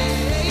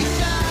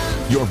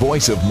 Your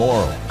voice of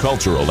moral,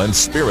 cultural, and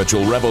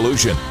spiritual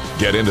revolution.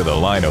 Get into The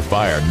Line of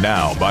Fire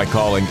now by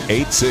calling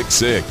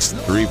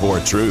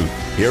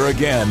 866-34-TRUTH. Here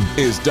again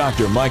is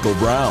Dr. Michael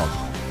Brown.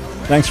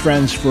 Thanks,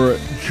 friends, for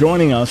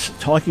joining us,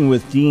 talking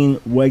with Dean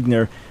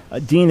Wegner.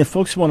 Dean, if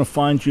folks want to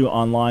find you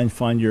online,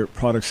 find your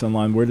products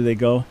online, where do they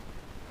go?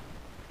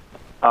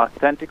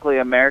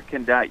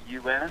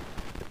 AuthenticallyAmerican.us.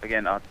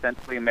 Again,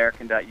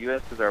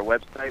 AuthenticallyAmerican.us is our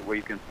website where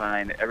you can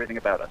find everything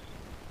about us.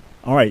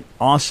 All right,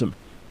 awesome.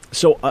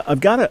 So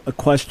I've got a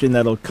question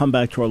that'll come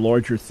back to our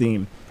larger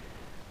theme.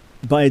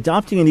 By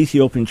adopting an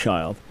Ethiopian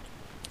child,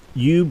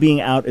 you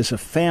being out as a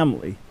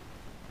family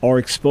are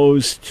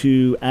exposed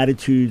to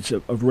attitudes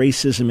of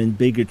racism and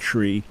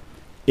bigotry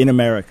in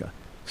America.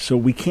 So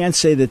we can't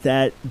say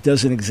that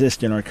doesn't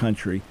exist in our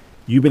country.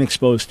 You've been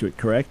exposed to it,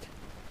 correct?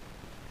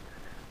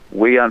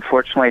 We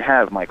unfortunately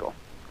have, Michael.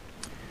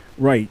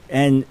 Right,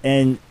 and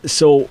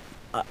so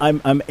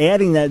I'm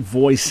adding that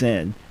voice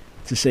in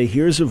to say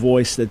here's a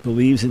voice that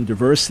believes in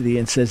diversity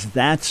and says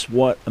that's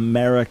what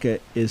America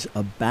is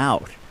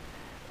about.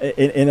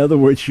 In other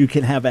words, you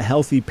can have a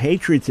healthy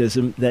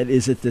patriotism that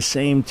is at the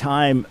same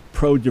time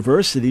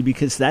pro-diversity,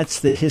 because that's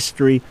the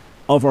history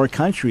of our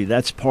country.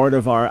 That's part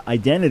of our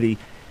identity.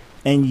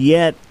 And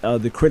yet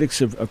the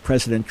critics of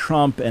President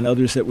Trump and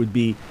others that would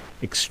be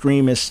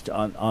extremists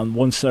on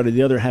one side or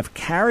the other have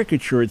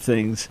caricatured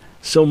things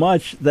so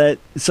much that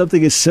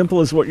something as simple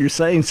as what you're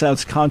saying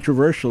sounds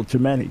controversial to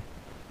many.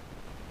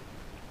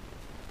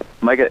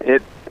 Micah,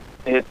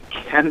 it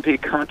can be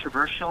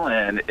controversial,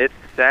 and it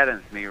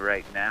saddens me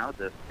right now,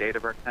 the state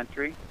of our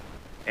country.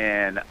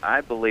 And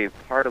I believe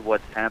part of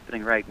what's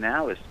happening right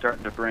now is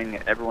starting to bring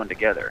everyone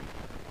together.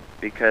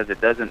 because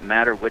it doesn't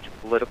matter which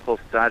political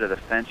side of the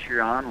fence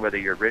you're on, whether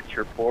you're rich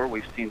or poor.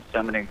 We've seen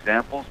so many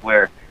examples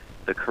where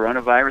the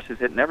coronavirus is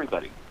hitting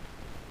everybody.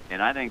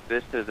 And I think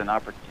this is an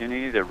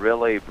opportunity to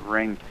really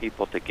bring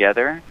people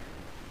together.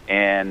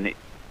 And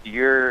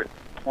your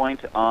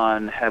point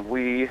on have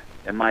we,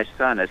 and my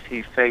son, has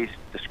he faced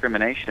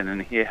discrimination?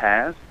 And he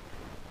has.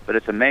 But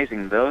it's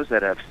amazing, those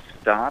that have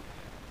stopped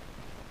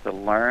to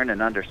learn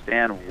and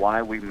understand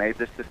why we made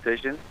this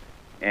decision.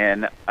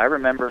 And I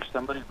remember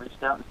somebody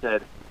reached out and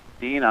said,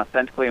 Dean,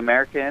 Authentically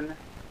American,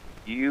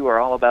 you are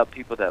all about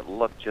people that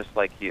look just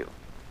like you.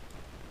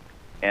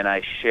 And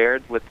I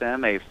shared with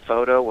them a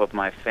photo of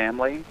my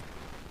family,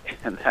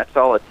 and that's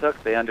all it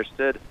took. They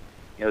understood,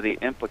 the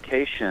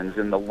implications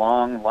and the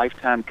long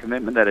lifetime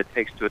commitment that it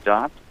takes to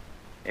adopt.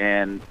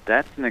 And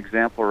that's an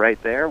example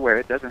right there where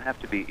it doesn't have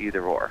to be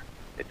either or.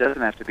 It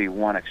doesn't have to be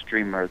one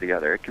extreme or the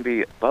other. It can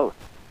be both.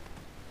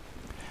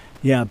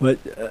 Yeah, but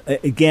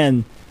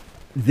again,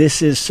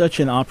 this is such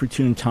an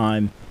opportune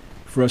time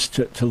for us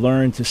to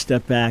learn, to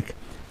step back.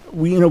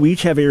 We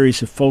each have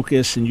areas of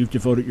focus, and you've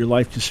devoted your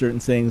life to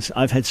certain things.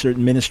 I've had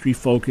certain ministry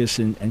focus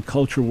and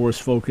culture wars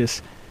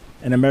focus,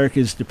 and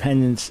America's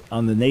dependence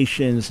on the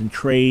nations and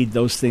trade,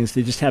 those things,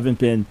 they just haven't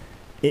been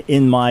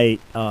in my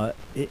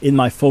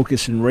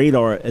focus and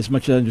radar. As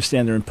much as I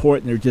understand they're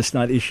important, they're just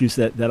not issues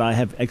that I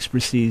have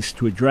expertise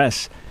to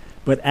address.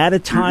 But at a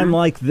time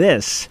like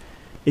this,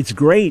 it's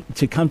great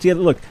to come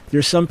together. Look,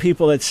 there's some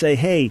people that say,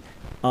 hey,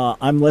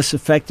 I'm less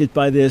affected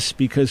by this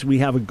because we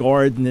have a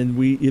garden and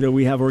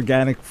we have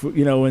organic food,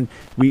 and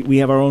we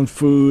have our own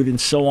food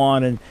and so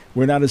on, and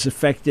we're not as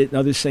affected. And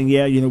others saying,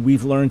 yeah,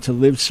 we've learned to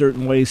live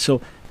certain ways.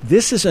 So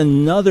this is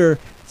another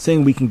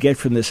thing we can get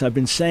from this. I've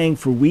been saying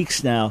for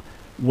weeks now,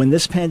 when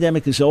this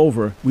pandemic is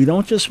over, we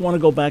don't just want to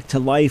go back to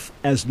life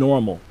as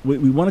normal.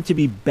 We want it to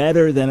be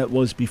better than it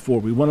was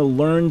before. We want to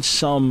learn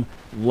some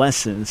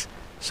lessons.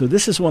 So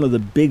this is one of the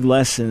big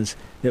lessons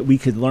that we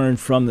could learn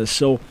from this.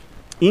 So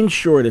in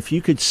short, if you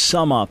could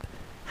sum up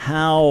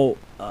how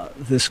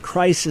this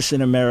crisis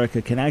in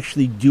America can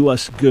actually do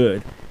us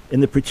good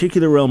in the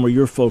particular realm where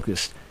you're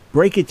focused,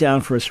 break it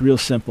down for us real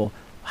simple.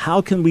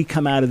 How can we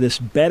come out of this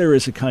better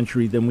as a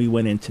country than we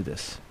went into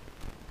this?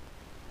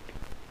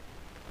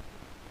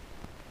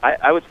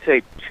 I would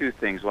say two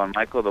things. One,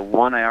 Michael, the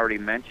one I already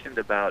mentioned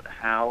about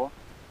how,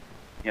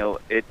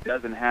 it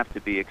doesn't have to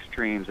be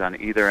extremes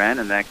on either end,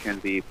 and that can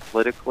be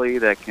politically,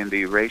 that can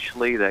be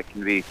racially, that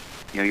can be,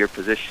 your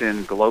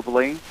position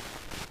globally.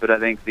 But I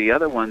think the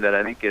other one that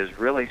I think is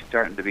really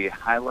starting to be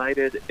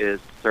highlighted is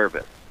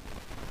service.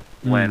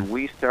 When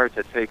we start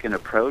to take an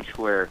approach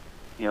where,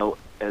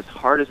 as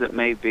hard as it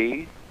may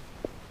be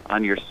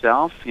on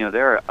yourself,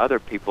 there are other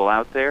people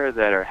out there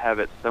that have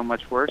it so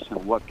much worse,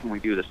 and what can we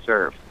do to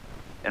serve?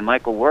 And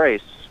Michael, we're a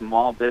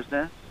small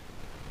business,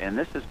 and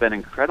this has been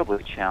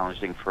incredibly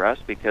challenging for us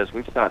because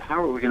we've thought, how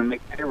are we going to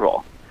make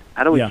payroll?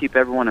 How do we keep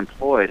everyone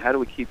employed? How do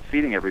we keep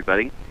feeding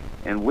everybody?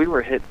 And we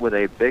were hit with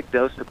a big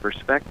dose of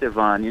perspective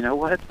on,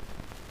 what?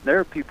 There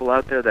are people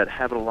out there that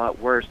have it a lot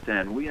worse,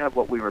 and we have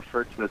what we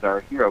refer to as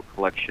our hero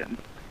collection,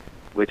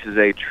 which is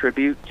a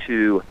tribute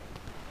to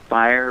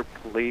fire,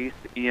 police,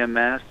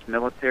 EMS,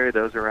 military,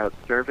 those are out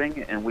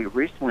serving, and we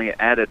recently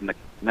added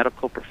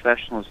medical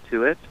professionals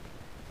to it.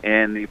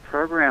 And the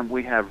program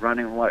we have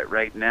running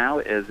right now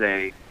is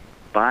a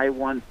buy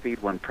one,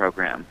 feed one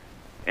program.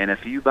 And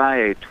if you buy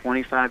a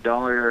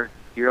 $25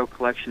 Hero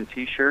Collection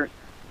T-shirt,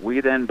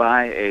 we then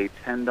buy a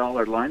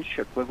 $10 lunch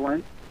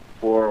equivalent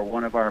for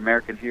one of our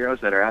American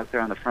heroes that are out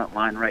there on the front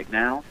line right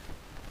now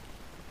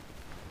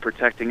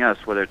protecting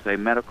us, whether it's a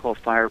medical,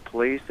 fire,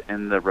 police,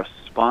 and the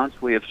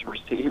response we have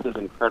received is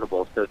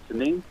incredible. So to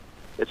me,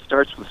 it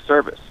starts with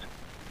service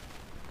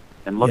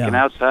and looking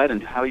outside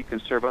and how you can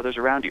serve others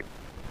around you.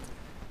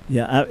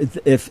 Yeah,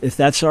 if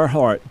that's our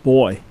heart,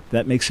 boy,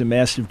 that makes a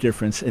massive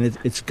difference. And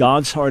it's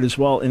God's heart as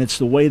well, and it's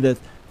the way that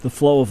the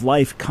flow of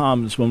life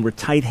comes. When we're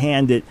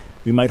tight-handed,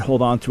 we might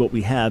hold on to what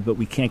we have, but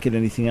we can't get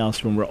anything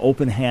else. When we're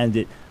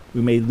open-handed,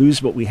 we may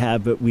lose what we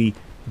have, but we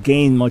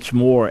gain much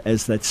more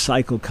as that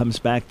cycle comes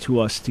back to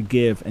us to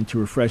give and to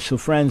refresh. So,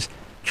 friends,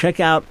 check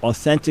out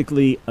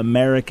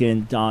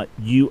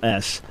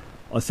authenticallyamerican.us,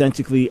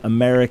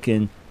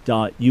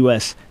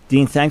 authenticallyamerican.us.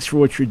 Dean, thanks for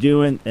what you're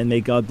doing, and may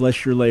God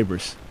bless your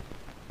labors.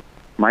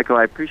 Michael,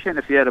 I appreciate it.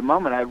 If you had a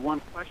moment, I had one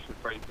question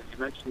for you, because you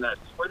mentioned that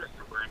sweater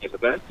you're wearing at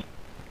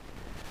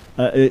the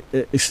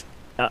event.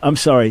 I'm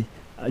sorry.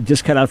 I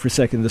just cut out for a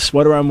second. The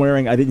sweater I'm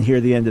wearing, I didn't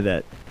hear the end of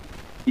that.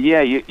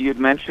 Yeah, you'd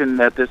mentioned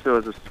that this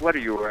was a sweater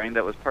you were wearing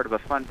that was part of a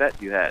fun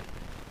bet you had.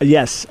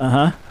 Yes,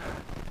 Yeah,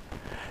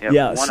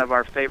 one of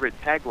our favorite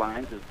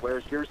taglines is,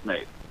 "Where's yours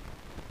made?"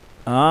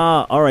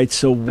 Ah, all right.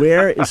 So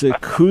where is a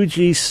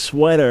Coogee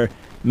sweater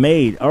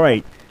made? All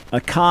right.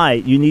 Kai,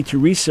 you need to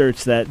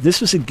research that. This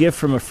was a gift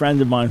from a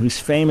friend of mine who's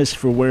famous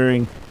for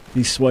wearing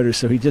these sweaters,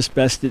 so he just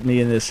bested me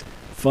in this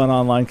fun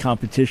online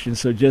competition.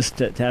 So just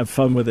to have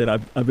fun with it,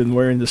 I've been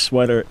wearing the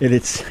sweater, and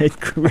it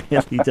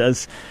really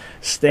does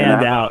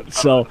stand out.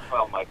 So,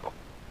 well, Michael.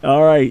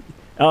 All right.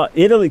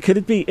 Italy. Could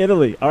it be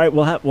Italy? All right,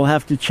 we'll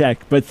have to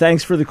check. But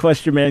thanks for the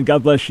question, man.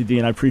 God bless you,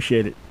 Dean. I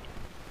appreciate it.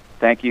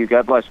 Thank you.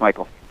 God bless,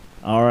 Michael.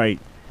 All right.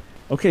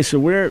 Okay,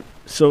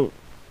 so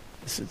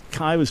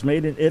Kai was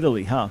made in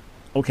Italy, huh?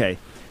 Okay.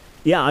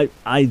 Yeah,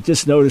 I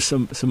just noticed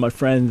some of my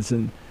friends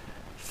and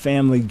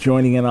family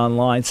joining in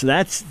online. So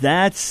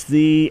that's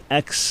the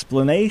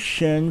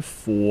explanation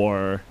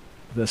for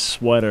the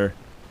sweater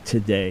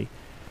today.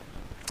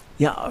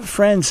 Yeah,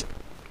 friends,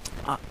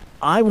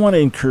 I want to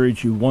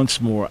encourage you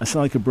once more. I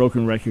sound like a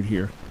broken record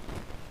here.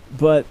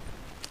 But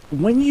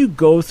when you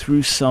go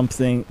through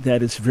something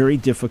that is very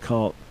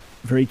difficult,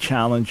 very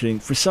challenging,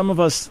 for some of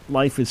us,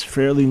 life is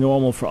fairly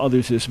normal. For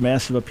others, there's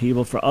massive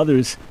upheaval. For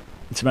others,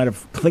 it's a matter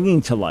of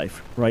clinging to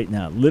life right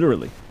now,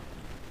 literally.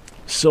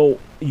 So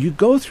you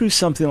go through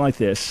something like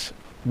this.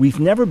 We've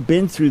never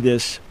been through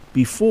this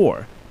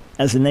before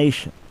as a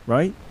nation,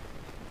 right?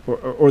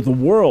 Or the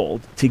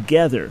world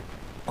together,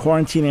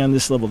 quarantining on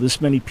this level,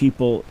 this many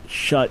people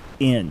shut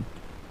in,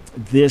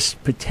 this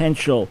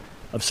potential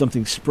of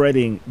something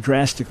spreading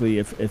drastically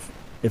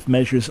if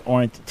measures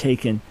aren't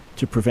taken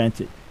to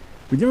prevent it.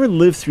 We've never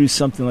lived through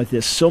something like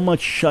this. So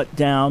much shut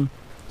down,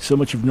 so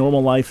much of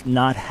normal life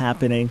not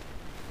happening.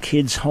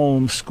 Kids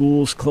home,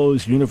 schools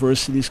closed,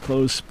 universities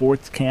closed,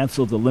 sports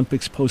canceled,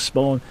 Olympics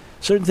postponed.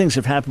 Certain things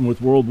have happened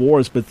with world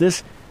wars, but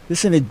this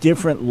in a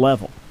different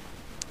level.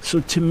 So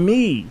to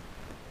me,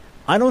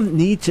 I don't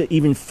need to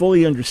even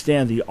fully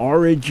understand the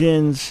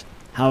origins,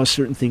 how a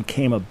certain thing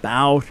came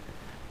about.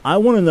 I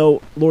want to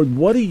know, Lord,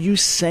 what are you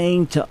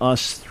saying to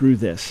us through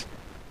this?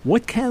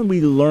 What can we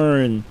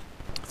learn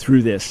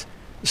through this?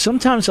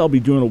 Sometimes I'll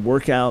be doing a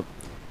workout,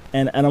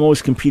 and I'm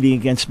always competing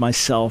against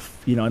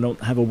myself. I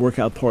don't have a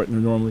workout partner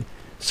normally.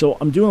 So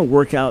I'm doing a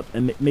workout,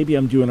 and maybe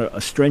I'm doing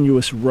a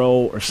strenuous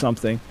row or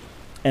something,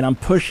 and I'm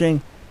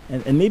pushing,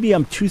 and maybe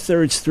I'm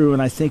 2/3 through,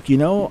 and I think,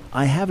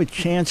 I have a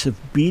chance of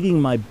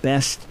beating my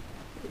best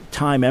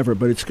time ever,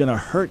 but it's going to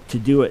hurt to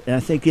do it. And I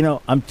think,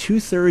 I'm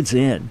 2/3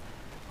 in.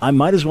 I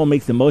might as well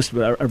make the most of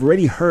it. I've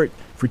already hurt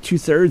for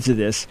 2/3 of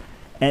this,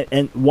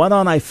 and why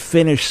don't I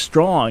finish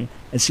strong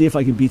and see if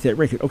I can beat that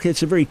record? Okay,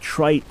 it's a very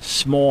trite,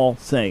 small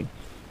thing.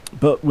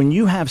 But when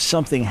you have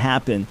something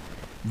happen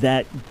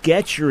that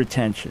gets your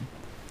attention,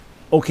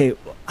 okay,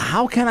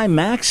 how can I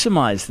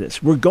maximize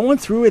this? We're going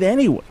through it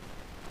anyway.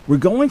 We're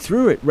going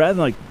through it rather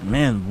than like,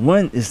 man,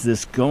 when is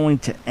this going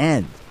to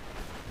end?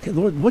 Okay,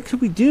 Lord, what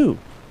could we do?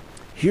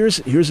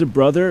 Here's a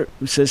brother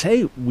who says,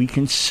 hey, we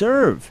can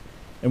serve.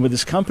 And when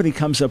this company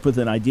comes up with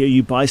an idea,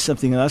 you buy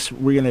something from us,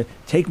 we're going to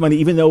take money,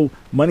 even though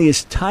money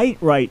is tight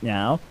right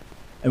now,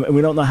 and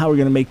we don't know how we're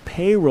going to make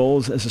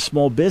payrolls as a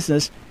small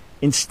business.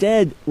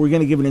 Instead, we're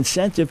going to give an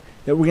incentive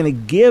that we're going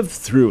to give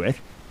through it,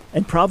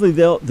 and probably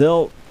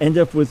they'll end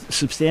up with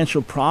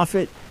substantial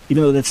profit,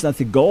 even though that's not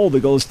the goal. The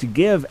goal is to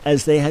give.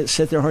 As they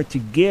set their heart to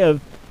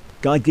give,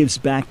 God gives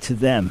back to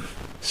them.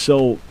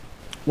 So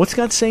what's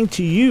God saying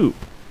to you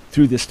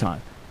through this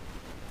time?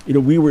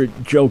 We were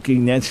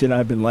joking, Nancy and I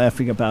have been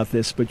laughing about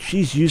this, but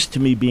she's used to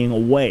me being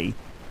away.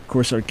 Of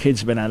course, our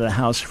kids have been out of the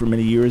house for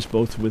many years,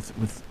 both with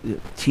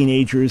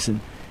teenagers,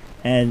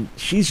 and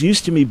she's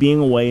used to me being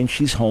away, and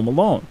she's home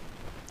alone.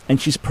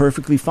 And she's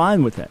perfectly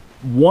fine with that.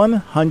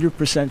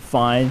 100%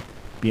 fine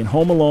being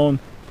home alone,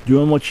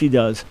 doing what she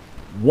does.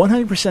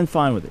 100%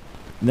 fine with it.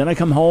 And then I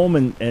come home,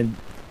 and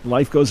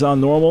life goes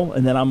on normal,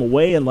 and then I'm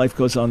away, and life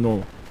goes on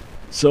normal.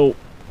 So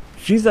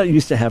she's not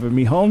used to having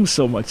me home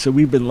so much. So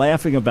we've been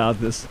laughing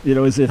about this.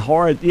 Is it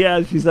hard?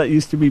 Yeah, she's not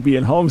used to me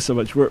being home so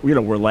much. We're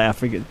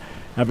laughing and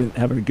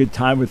having a good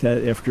time with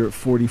that after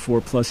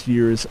 44 plus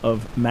years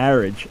of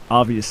marriage,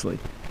 obviously.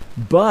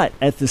 But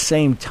at the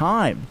same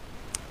time,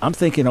 I'm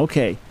thinking,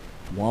 okay,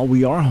 while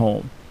we are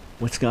home,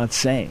 what's God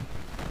saying?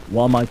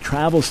 While my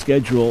travel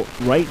schedule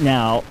right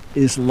now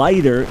is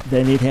lighter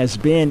than it has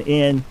been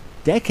in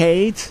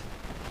decades,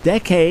 I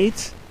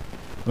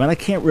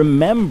can't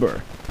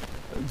remember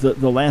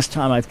the last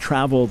time I've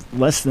traveled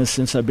less than this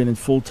since I've been in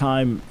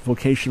full-time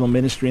vocational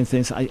ministry and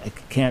things. I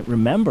can't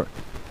remember.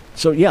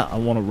 So yeah, I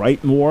want to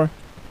write more,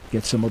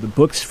 get some other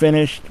books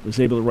finished. Was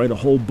able to write a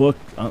whole book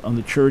on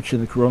the church,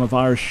 and the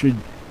coronavirus should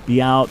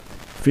be out.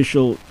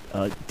 Official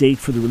date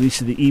for the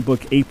release of the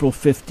ebook, April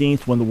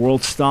 15th, When the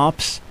World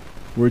Stops.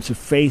 Words of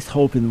faith,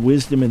 hope, and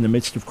wisdom in the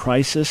midst of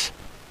crisis.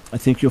 I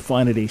think you'll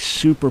find it a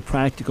super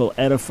practical,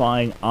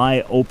 edifying,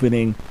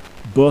 eye-opening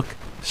book,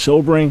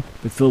 sobering,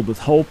 but filled with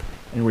hope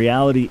and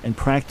reality and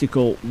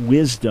practical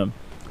wisdom.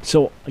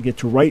 So I get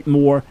to write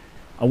more.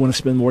 I want to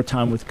spend more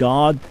time with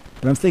God.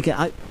 But I'm thinking,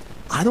 I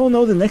don't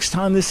know the next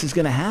time this is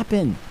going to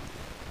happen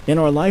in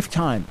our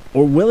lifetime,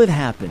 or will it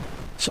happen?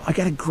 So I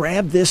got to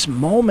grab this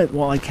moment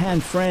while I can.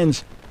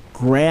 Friends,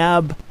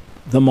 grab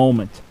the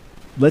moment.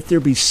 Let there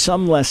be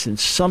some lesson,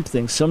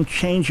 something, some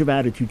change of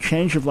attitude,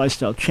 change of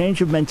lifestyle,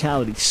 change of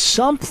mentality,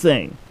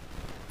 something,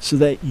 so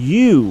that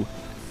you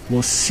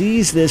will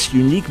seize this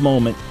unique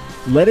moment.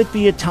 Let it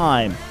be a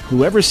time,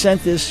 whoever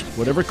sent this,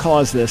 whatever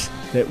caused this,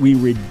 that we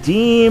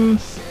redeem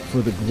for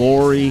the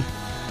glory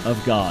of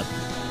God.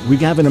 We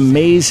have an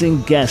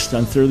amazing guest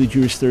on Thoroughly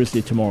Jewish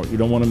Thursday tomorrow. You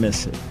don't want to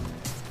miss it.